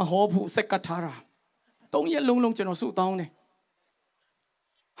ဟာတာမဟောဘူးစက်ကတ်ထားတာ3ရက်လုံးကျွန်တော်စုတောင်းတယ်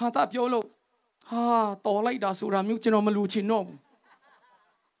ဟာတာပြောလို့ဟာတော်လိုက်တာဆိုတာမျိုးကျွန်တော်မလူချင်တော့ဘူး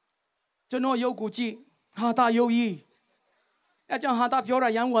ကျွန်တော်ရုပ်ကိုကြည့်ဟာတာရုပ်ကြီးအဲကြောင့်ဟာတာပြောတာ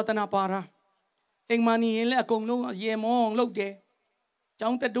ရန်ဝါသနာပါတာအိမ်မနီရင်လည်းအကုန်လုံးရေမောင်းလုပ်တယ်ကျော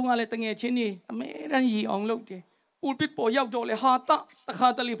င်းတက်တုန်းကလည်းတငယ်ချင်းတွေအမဲတမ်းရီအောင်လုပ်တယ်ပူပစ်ပေါ်ရောက်တော့လေဟာတာတခါ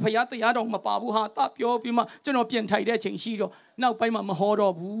တလေဖယားတရားတော်မပါဘူးဟာတာပြောပြီးမှကျွန်တော်ပြန်ထိုင်တဲ့အချိန်ရှိတော့နောက်ပိုင်းမှာမဟော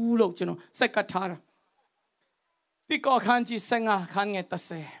တော့ဘူးလို့ကျွန်တော်စက်ကတ်ထားတာဒီကောခန်းကြီး15ခန်းငယ်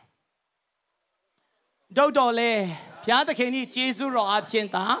30ဒေါက်တော်လေဘုရားသခင်ကြီးဂျေဇုတော်အဖြစ်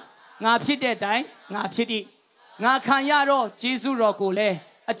သာငါဖြစ်တဲ့အတိုင်းငါဖြစ်သည်ငါခံရတော့ဂျေဇုတော်ကိုလည်း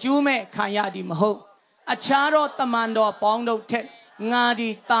အကျိုးမဲ့ခံရသည်မဟုတ်အခြားသောတမန်တော်ပေါင်းတို့ထက်ငါသ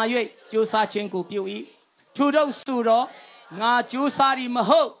ည်တာ၍ကြိုးစားခြင်းကိုပြု၏သူတို့ဆိုတော့ငါကြိုးစားသည်မ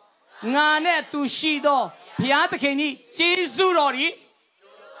ဟုတ်ငါနဲ့သူရှိသောဘုရားသခင်ကြီးဂျေဇုတော်ဒီ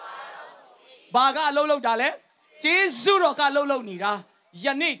ဘာကအလုံးလုံးတာလဲဂျေဇုတော်ကအလုံးလုံးနေတာယ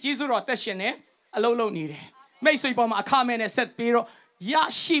နေ့ဂျေဇုတော်တက်ရှင်နေအလုံးလုံးနေတယ်မိတ်ဆွေပေါ်မှာအခမဲ့နဲ့ဆက်ပြီးတော့ရ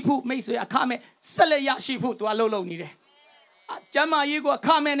ရှိဖို့မိတ်ဆွေအခမဲ့ဆက်လက်ရရှိဖို့သူအလုံးလုံးနေတယ်ကျမ်းမာရေးကိုအခ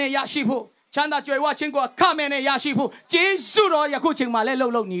မဲ့နဲ့ရရှိဖို့ချမ်းသာကြွယ်ဝခြင်းကိုအခမဲ့နဲ့ရရှိဖို့ဂျေဇုတော်ယခုချိန်မှာလည်းလှု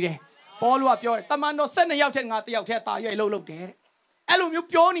ပ်လှုပ်နေတယ်ပေါလုကပြောတယ်တမန်တော်12ယောက်ထက်ငါ1ယောက်ထက်တာရွေးလှုပ်လှုပ်တယ်အဲ့လိုမျိုး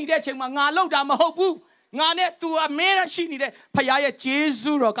ပြောနေတဲ့အချိန်မှာငါလှုပ်တာမဟုတ်ဘူးငါနဲ့ तू အမဲရရှိနေတဲ့ဖခင်ရဲ့ဂျေ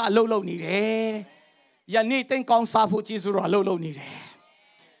ဇုတော်ကလှုပ်လှုပ်နေတယ်ယနေ့သင်ကောင်းစားဖို့ဂျေဇုတော်လှုပ်လှုပ်နေတယ်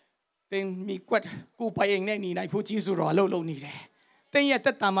သင်မိကွက်ကိုပိုင်နဲ့နေနိုင်ဖို့ဂျေဇုတော်လှုပ်လှုပ်နေတယ်သင်ရဲ့တ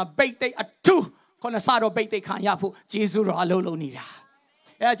က်တာမှာဘိတ်သိက်အထူးခொနစားတော့ဘိတ်သိက်ခံရဖို့ဂျေဇုတော်လှုပ်လှုပ်နေတာ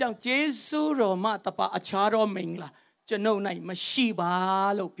အဲအကြောင်းဂျေဇုတော်မှတပါအခြားတော့မင်္ဂလာကျွန်ုပ်၌မရှိပါ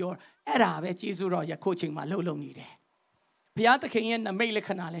လို့ပြောအဲ့ဒါပဲဂျေဇုတော်ယခုချိန်မှာလှုပ်လှုပ်နေတယ်ဘုရားသခင်ရဲ့နမိတ်လက္ခ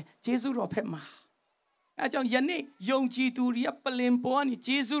ဏာလဲဂျေဇုတော်ဖက်မှာအဲကြောင့်ယနေ့ယုံကြည်သူတွေပလင်ပေါ်ကနေ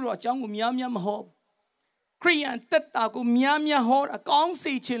ဂျေဇုတော်အကြောင်းကိုများများမဟောခရိယန်တက်တာကိုများများဟောအကောင်း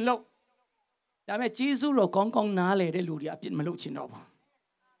စေခြင်းလို့ဒါပေမဲ့ဂျေဇုတော်ကောင်းကောင်းနားလေတဲ့လူတွေအပြစ်မလုပ်ချင်တော့ဘူး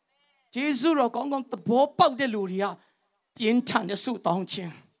ဂျေဇုတော်ကောင်းကောင်းသဘောပေါက်တဲ့လူတွေကပြင်းထန်တဲ့ဆုတောင်းခြ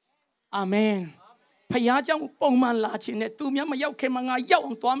င်းအာမင်ဖခင်ကြောင့်ပုံမှန်လာခြင်းနဲ့သူများမရောက်ခင်မှာငါရောက်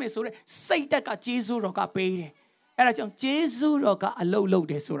အောင်သွားမယ်ဆိုတဲ့စိတ်တက်ကဂျေဇုတော်ကပေးတယ်အဲ့ဒါကြောင့်ဂျေဇုတော်ကအလုတ်လုတ်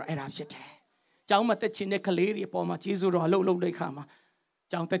တယ်ဆိုတာအဲ့ဒါဖြစ်တယ်ကျောင်းမှာတက်ခြင်းတဲ့ကလေးတွေပေါ်မှာဂျေဇုတော်အလုတ်လုတ်တဲ့ခါမှာ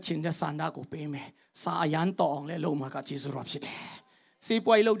ကျောင်းတက်ခြင်းတဲ့ဆန္ဒကိုပေးမယ်စာအရန်တော်အောင်လဲလုံးမှာကဂျေဇုတော်ဖြစ်တယ်စေး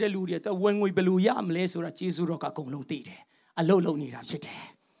ပွားရေးလုပ်တဲ့လူတွေတော့ဝင်ငွေဘယ်လိုရမလဲဆိုတာဂျေဇုတော်ကအကုန်လုံးသိတယ်အလုတ်လုတ်နေတာဖြစ်တယ်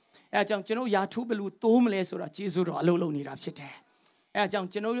ကြောင့်ကျွန်တော်ယာထုဘလူတိုးမလဲဆိုတာဂျေဇုတော်အလုပ်လုပ်နေတာဖြစ်တယ်အဲကြောင့်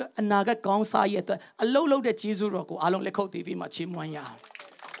ကျွန်တော်အနာဂတ်ကောင်းစားရဲ့အတွက်အလုပ်လုပ်တဲ့ဂျေဇုတော်ကိုအားလုံးလက်ခုပ်တီးပြီးမှချီးမွမ်းရအောင်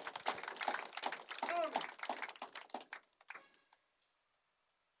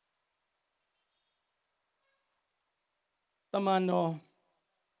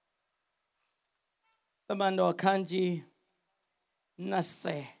တမန်တော်ခန်းကြီး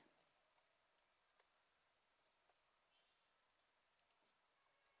20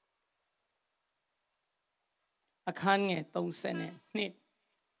အခန်းငယ်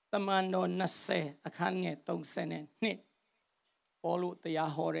32တမန်တော်20အခန်းငယ်32ပေါ်လို့တ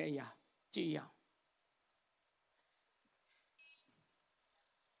ရားဟောတဲ့အရာကြည့်ရအောင်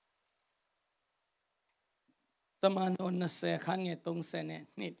တမန်တော်20အခန်းငယ်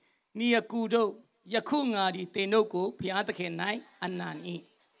32နီယကူတို့ယခုငါဒီတင်တို့ကိုဘုရားသခင်၌အနန္ဤ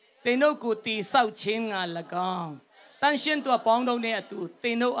တင်တို့ကိုတီဆောက်ခြင်းငါ၎င်းတန်ရှင်းတော်ပေါင်းတို့နဲ့အတူတ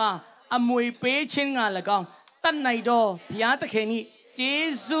င်တို့အားအမွေပေးခြင်းငါ၎င်းတတ်နိုင်တော့ဘုရားသခင်ဤဂျေ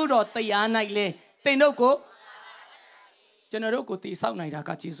ဇုတော်တရား၌လေတင်တို့ကိုကျွန်တော်တို့ကိုတီဆောက်နိုင်တာက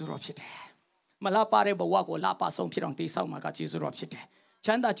ဂျေဇုတော်ဖြစ်တယ်မလားပါတဲ့ဘဝကိုလာပါဆုံးဖြစ်အောင်တီဆောက်မှာကဂျေဇုတော်ဖြစ်တယ်ချ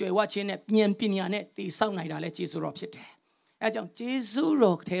မ်းသာကြွယ်ဝခြင်းနဲ့ဉာဏ်ပညာနဲ့တီဆောက်နိုင်တာလည်းဂျေဇုတော်ဖြစ်တယ်အဲကြောင့်ဂျေဇု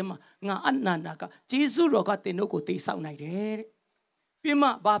တော်ထဲမှာငါအနန္တာကဂျေဇုတော်ကတင်တို့ကိုတီဆောက်နိုင်တယ်တဲ့ပြီးမှ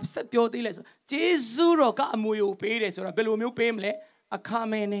ဘာဆက်ပြောသေးလဲဆိုဂျေဇုတော်ကအမွေကိုပေးတယ်ဆိုတာဘယ်လိုမျိုးပေးမလဲအခ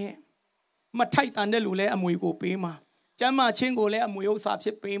မဲ့နဲ့မထိုက်တန်တဲ့လူလည်းအမွေကိုပေးမှာကျမ်းမာခြင်းကိုလည်းအမွေဥစ္စာဖြ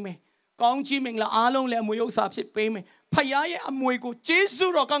စ်ပေးမယ်ကောင်းချီးမင်္ဂလာအားလုံးလည်းအမွေဥစ္စာဖြစ်ပေးမယ်ဖခင်ရဲ့အမွေကိုဂျေဇု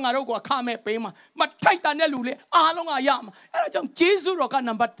တော်ကငါတို့ကိုအခမဲ့ပေးမှာမထိုက်တန်တဲ့လူလည်းအားလုံးကရမှာအဲဒါကြောင့်ဂျေဇုတော်က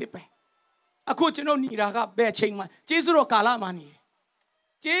နံပါတ်1ပဲအခုကျွန်တော်နေတာကဘယ်ချိန်မှာဂျေဇုတော်ကာလမှာနေတယ်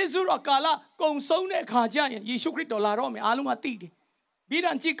ဂျေဇုတော်ကာလကုံဆုံးတဲ့အခါကျရင်ယေရှုခရစ်တော်လာတော့မယ်အားလုံးကသိတယ်ဗိဒ္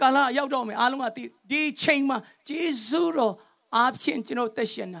ဓံကြီးကာလရောက်တော့မယ်အားလုံးကသိဒီချိန်မှာဂျေဇုတော်အားဖြင့်ကျွန်တော်သက်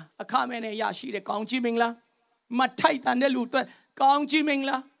ရှင်တာအခမဲ့နဲ့ရရှိတဲ့ကောင်းချီးမင်္ဂလာမထိုက်တန်တဲ့လူတွေကောင်းချီးမင်္ဂ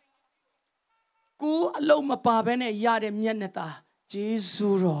လာကိုအလုံးမပါဘဲနဲ့ရတဲ့မျက်နှာသာဂျေဇု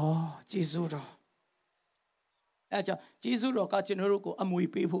တော်အဲကြောင့်ဂျေဇုတော်ကကျွန်တော်တို့ကိုအမွေ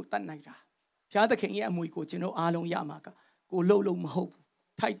ပေးဖို့တတ်နိုင်တာဘုရားသခင်ရဲ့အမွေကိုကျွန်တော်အားလုံးရမှာကကိုလှုပ်မဟုတ်ဘူး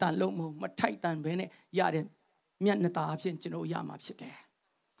ထိုက်တန်လို့မဟုတ်မထိုက်တန်ဘဲနဲ့ရတဲ့မျက်နှာသာအဖြစ်ကျွန်တော်ရမှာဖြစ်တယ်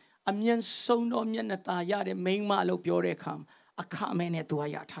အမြင့်ဆုံးသောမျက်နှာသာရတဲ့မိန်းမလို့ပြောတဲ့အခါအခမဲ့နဲ့သူက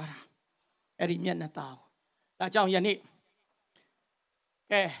ရထားတာအဲ့ဒီမျက်နှာသာကိုဒါကြောင့်ယနေ့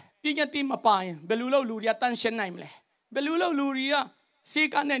ပြည့်ညတ်တိမပိုင်ဘယ်လိုလုပ်လူတွေကတန်ရှင်းနိုင်မလဲဘယ်လိုလုပ်လူတွေကစေ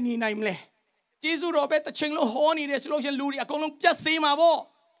ကနဲ့နေနိုင်မလဲဂျေဇုတော်ပဲတစ်ချိန်လုံးဟောနေတယ်ဆိုလို့ရှင်လူတွေအကုန်လုံးပြတ်စေးမှာပေါ့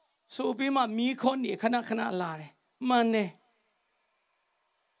ဆိုပြီးမှမိခွန်းနေခဏလာတယ်မှန်တယ်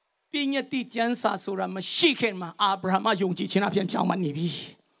ပြည့်ညတ်တိကျမ်းစာဆိုတာမရှိခင်မှာအာဗြဟံမယုံကြည်ခြင်းအဖြစ်ပြောင်းမနေပြီ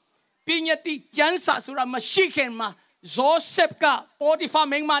ပြည့်ညတ်တိကျမ်းစာဆိုတာမရှိခင်မှာဇောဆက်ကပေါ်တီဖာ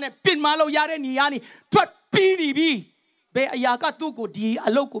မင်းမနဲ့ပြင်မလို့ရတဲ့နေရာနေထွက်ပြီးနေပြီဘယ်အရာကသူ့ကိုဒီအ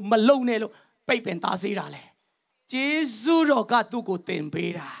လုပ်ကိုမလုပ်နဲ့လို့ပိတ်ပင်သားစေးတာလဲဂျေဇုတော်ကသူ့ကိုသင်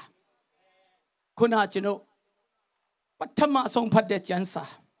ပေးတာခုနကျွန်တော်ပထမဆုံးဖတ်တဲ့ကျမ်းစာ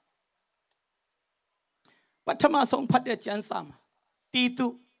မှာတီတု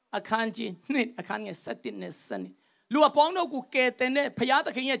အခန်းကြီး2အခန်းငယ်7နဲ့7လူအပေါင်းတို့ကိုကယ်တင်တဲ့ဘုရားသ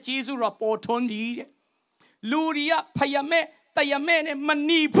ခင်ရဲ့ဂျေဇုတော်ပေါ်ထွန်းပြီးတဲ့လူတွေကဖယမဲ့တယမဲ့နဲ့မ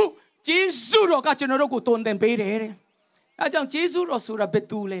နီဘူးဂျေဇုတော်ကကျွန်တော်တို့ကိုတွင်တင်ပေးတယ်တဲ့အဲကြောင့်ဂျေဇုတော်ဆိုတာဘယ်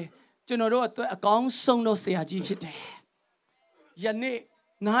သူလဲကျွန်တော်တို့အတွက်အကောင်းဆုံးသောဆရာကြီးဖြစ်တယ်ယနေ့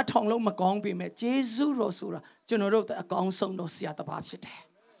နားထောင်လို့မကောင်းပေမဲ့ဂျေဇုတော်ဆိုတာကျွန်တော်တို့အတွက်အကောင်းဆုံးသောဆရာတစ်ပါးဖြစ်တယ်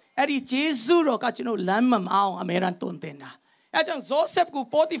အဲ့ဒီဂျေဇုတော်ကကျွန်တော်လမ်းမမောင်းအမေရန်တွင်တင်တာအဲကြောင့်ဇောဆက်ကို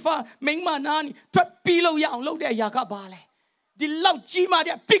ပေါ်တီဖာမိန်းမနာနီထွက်ပြီးလို့ရအောင်လုပ်တဲ့အရာကဘာလဲဒီလောက်ကြီးမား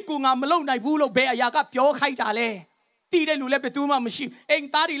တဲ့ပစ်ကူငါမလုပ်နိုင်ဘူးလို့ဘယ်အရာကပြောခိုက်တာလဲတီးတဲ့လူလည်းဘယ်သူမှမရှိအိမ်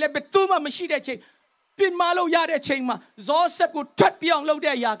သားတွေလည်းဘယ်သူမှမရှိတဲ့ချိန်ပြင်မလို့ရတဲ့ချိန်မှာဇောဆက်ကိုထွက်ပြီးအောင်လုပ်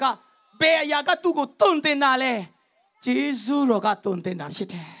တဲ့အရာကဘယ်အရာကသူ့ကိုတွန်းတင်တာလဲဂျေဇုတော်ကတွန်းတင်တာဖြစ်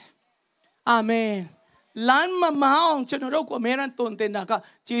တယ်အာမင်လမ်းမမောင်းကျွန်တော်တို့ကိုအမြဲတမ်းတွန်းတင်တာက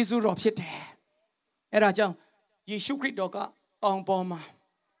ဂျေဇုတော်ဖြစ်တယ်အဲ့ဒါကြောင့်ယေရှုခရစ်တော်ကအောင်ပေါ်မှာ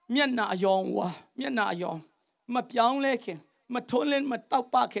မျက်နှာအယောင်မပြောင်းလဲခင်မထုံးလင်းမတောက်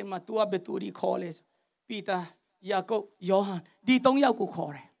ပခင်မှာ तू ဘယ်သူဒီခေါ်လဲပီတာယာကုပ်ယောဟန်ဒီ3ယောက်ကို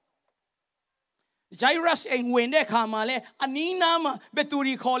ခေါ်တယ်ဂျိုင်ရပ်အိမ်ဝင်တဲ့ခါမှာလဲအနီးနားမှာဘယ်သူ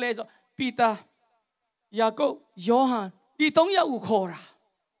ဒီခေါ်လဲဆိုပီတာယာကုပ်ယောဟန်ဒီ3ယောက်ကိုခေါ်တာ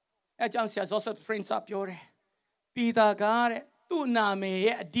အဲကြောင့်ဆရာဇောဆက်ဖရင့်စာပြောတယ်ပီတာကတဲ့သူ့နာမည်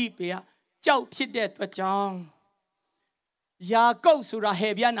ရဲ့အဓိပ္ပာယ်ကြောက်ဖြစ်တဲ့အတွက်ကြောင့်ယာကုပ်ဆိုတာဟေ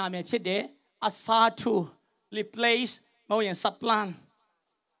ဗျာနာမည်ဖြစ်တယ်အစာထူ replace မဟုတ်ရင် supplant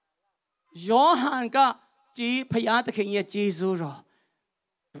ယောဟန်ကကြီးဖျားသခင်ရဲ့ဂျေဇုတော်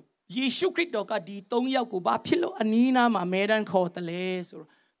ယေရှုခရစ်တော်ကဒီ၃ယောက်ကိုဘာဖြစ်လို့အနီးနားမှာအမဲတမ်းခေါ်တယ်လဲဆိုတော့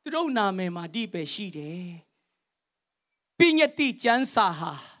သူတို့နာမည်မှာအဓိပ္ပာယ်ရှိတယ်ပညတ်တိကျမ်းစာ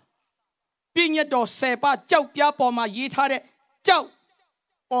ဟာပညတ်တော်10ပါးကြောက်ပြားပေါ်မှာရေးထားတဲ့ကြောက်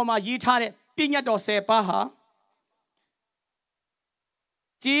ပေါ်မှာရေးထားတဲ့ပညတ်တော်10ပါးဟာ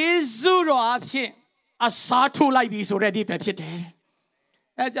ဂျေဇုတော်အဖြစ်အစားထိုးလိုက်ပြီဆိုတဲ့အဓိပ္ပာယ်ဖြစ်တယ်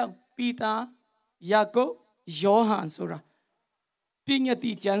အဲကြောင့်ပိသာယာကုပ်ယောဟန်ဆိုတာပညတ်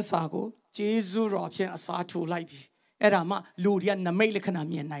တိကျမ်းစာကိုဂျေဇုတော်အဖြစ်အစားထိုးလိုက်ပြီအဲ့ဒါမှလူတွေကနမိတ်လက္ခဏာ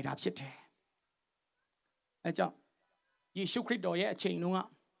မြင်နိုင်တာဖြစ်တယ်အဲကြောင့်ယေရှုခရစ်တော်ရဲ့အချိန်တုန်းက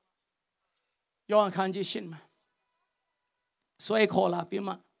ယောဟန်ခန်းကြီးရှင်မှာဆွဲခေါ်လာပြီး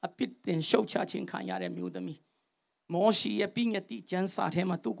မှအပြစ်တင်ရှုတ်ချခြင်းခံရတဲ့မျိုးသမီးမောရှိရဲ့ပညတ်တိကျမ်းစာထဲ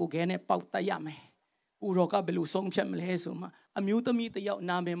မှာသူ့ကိုခဲနဲ့ပေါက်တက်ရမယ်။ဦးတော်ကဘယ်လိုဆုံးဖြတ်မလဲဆိုမှအမျိုးသမီးတယောက်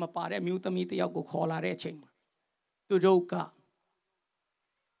နာမည်မပါတဲ့အမျိုးသမီးတယောက်ကိုခေါ်လာတဲ့အချိန်မှာသူတို့က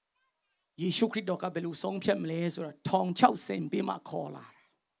ယေရှုခရစ်တော်ကဘယ်လိုဆုံးဖြတ်မလဲဆိုတော့ထောင်ချောက်ဆင်ပြီးမှခေါ်လာတာ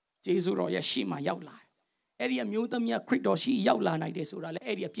။ဂျေဇုတော်ရဲ့ရှိမှရောက်လာတယ်။အဲ့ဒီအမျိုးသမီးကခရစ်တော်ရှိရောက်လာနိုင်တယ်ဆိုတာလေ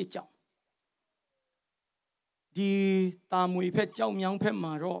အဲ့ဒီအဖြစ်ကြောင့်ဒီတာမွေဖက်ကြောက်မြောင်းဖက်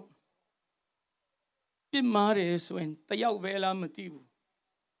မှာတော့ပြစ်မှားတယ်ဆိုရင်တယောက်ပဲလားမသိဘူး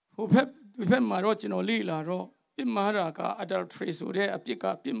ဟိုဖက်မှာတော့ကျွန်တော်လေ့လာတော့ပြစ်မှားတာက adultery ဆိုတဲ့အပြစ်က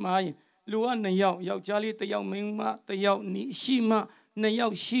ပြစ်မှားရင်လူက2ယောက်ယောက်ျားလေး1ယောက်မိန်းမ1ယောက်ရှိမှ2ယော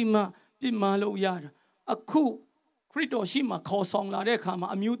က်ရှိမှပြစ်မှားလို့ရတာအခုခရစ်တော်ရှိမှခေါ်ဆောင်လာတဲ့အခါမှာ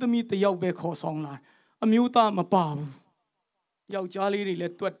အမျိုးသမီး1ယောက်ပဲခေါ်ဆောင်လာအမျိုးသားမပါဘူးယောက်ျားလေးတွေလ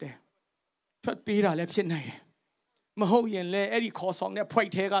ည်းတွတ်တယ်ထွက်ပေးတာလည်းဖြစ်နိုင်တယ်မဟုတ်ရင်လည်းအဲ့ဒီခေါ်ဆောင်တဲ့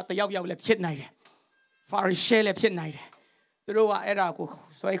point ထဲကတယောက်ယောက်လည်းဖြစ်နိုင်တယ်ဖာရီရှဲလည်းဖြစ်နိုင်တယ်သူတို့ကအဲ့ဒါကို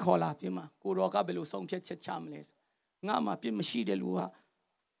ဆွဲခေါ်လာပြီးမှကိုတော်ကဘယ်လိုဆုံးဖြတ်ချက်ချမလဲငါမှပြစ်မရှိတဲ့လူက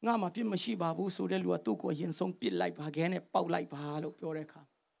ငါမှပြစ်မရှိပါဘူးဆိုတဲ့လူကသူ့ကိုအရင်ဆုံးပြစ်လိုက်ပါခဲနဲ့ပေါက်လိုက်ပါလို့ပြောတဲ့အခါ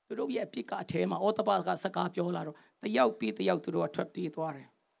သူတို့ရဲ့အပြစ်ကအထဲမှာဩတပကစကားပြောလာတော့တယောက်ပြီးတယောက်သူတို့ကထွက်ပြေးသွားတယ်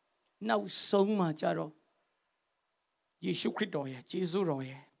နောက်ဆုံးမှကျတော့ယေရှုခရစ်တော်ရဲ့ဂျေဇုတော်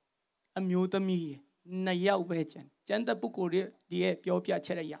ရဲ့အမျိုးသမီးရဲ့2ယောက်ပဲကျန်တဲ့ပုဂ္ဂိုလ်တွေရဲ့ပြောပြချ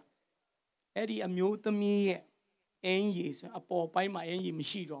က်ရအဲ့ဒီအမျိုးသမီးရဲ့အင်းကြီးဆိုအပေါ်ပိုင်းမှာအင်းကြီးမ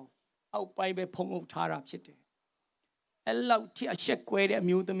ရှိတော့အောက်ပိုင်းပဲဖုံးအုပ်ထားတာဖြစ်တယ်အဲ့လောက်ထိအဆက်ကွဲတဲ့အ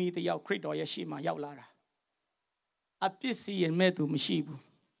မျိုးသမီးတယောက်ခရစ်တော်ရဲ့ရှေ့မှာရောက်လာတာအပြစ်စီရင်မဲ့သူမရှိဘူး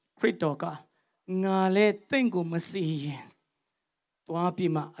ခရစ်တော်ကငါလဲတင့်ကိုမစီရင်သွား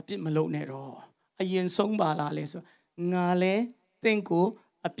ပြီးမှအပြစ်မလုပ်နဲ့တော့အရင်ဆုံးပါလားလဲဆိုငါလဲတင့်ကို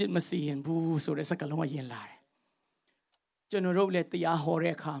အပြစ်မစီရင်ဘူးဆိုတဲ့စကားလုံးကရင်လာတယ်ကျွန်တော်တို့လည်းတရားဟော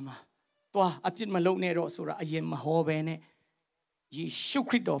တဲ့အခါမှာသွားအပြစ်မလုပ်နဲ့တော့ဆိုတာအရင်မဟောဘဲနဲ့ယေရှု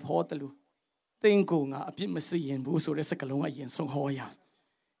ခရစ်တော်ဟောတယ်လို့သင်ကိုငါအပြစ်မစီရင်ဘူးဆိုတဲ့စကားလုံးကအရင်ဆုံးဟောရ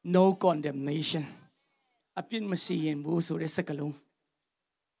no condemnation အပြစ်မစီရင်ဘူးဆိုတဲ့စကားလုံး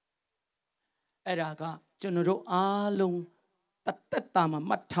အဲ့ဒါကကျွန်တော်တို့အားလုံးတတ်တာမှာ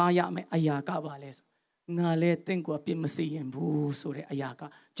မှတ်ထားရမယ်အရာကပါလဲဆိုငါလည်းသင်ကိုအပြစ်မစီရင်ဘူးဆိုတဲ့အရာက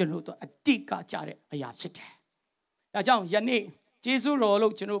ကျွန်တော်တို့အတိတ်ကကြတဲ့အရာဖြစ်တယ်။ဒါကြောင့်ယနေ့ဂျေဇုတော်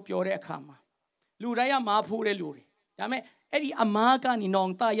လို့ကျွန်တော်ပြောတဲ့အခါမှာလူတိုင်းကမားဖိုးတဲ့လူတွေဒါပေမဲ့အဲ့ဒီအမားကနေနော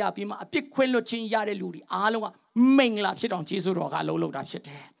င်တရပြီးမှအပြစ်ခွင့်လွတ်ခြင်းရတဲ့လူတွေအားလုံးကမိန်လာဖြစ်အောင်ဂျေဇုတော်ကအလုံးလုံးတာဖြစ်တ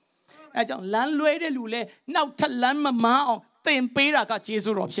ယ်။အဲကြောင့်လမ်းလွဲတဲ့လူလည်းနောက်ထပ်လမ်းမမားအောင်သင်ပေးတာကဂျေ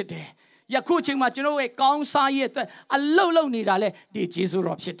ဇုတော်ဖြစ်တယ်။ယခုချိန်မှာကျွန်တော်ရဲ့ကောင်းစားရဲ့အတွက်အလုံးလုံးနေတာလဲဒီဂျေဇု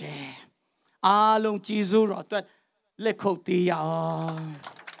တော်ဖြစ်တယ်။အားလုံးဂျေဇုတော်အတွက်လက်ခုပ်သေးရအောင်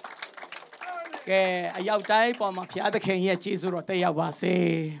။ကဲအရောက်တိုင်းပေါ်မှာဘုရားသခင်ရဲ့ဂျေဇုတော်တက်ရောက်ပါစေ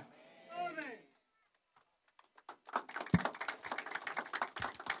။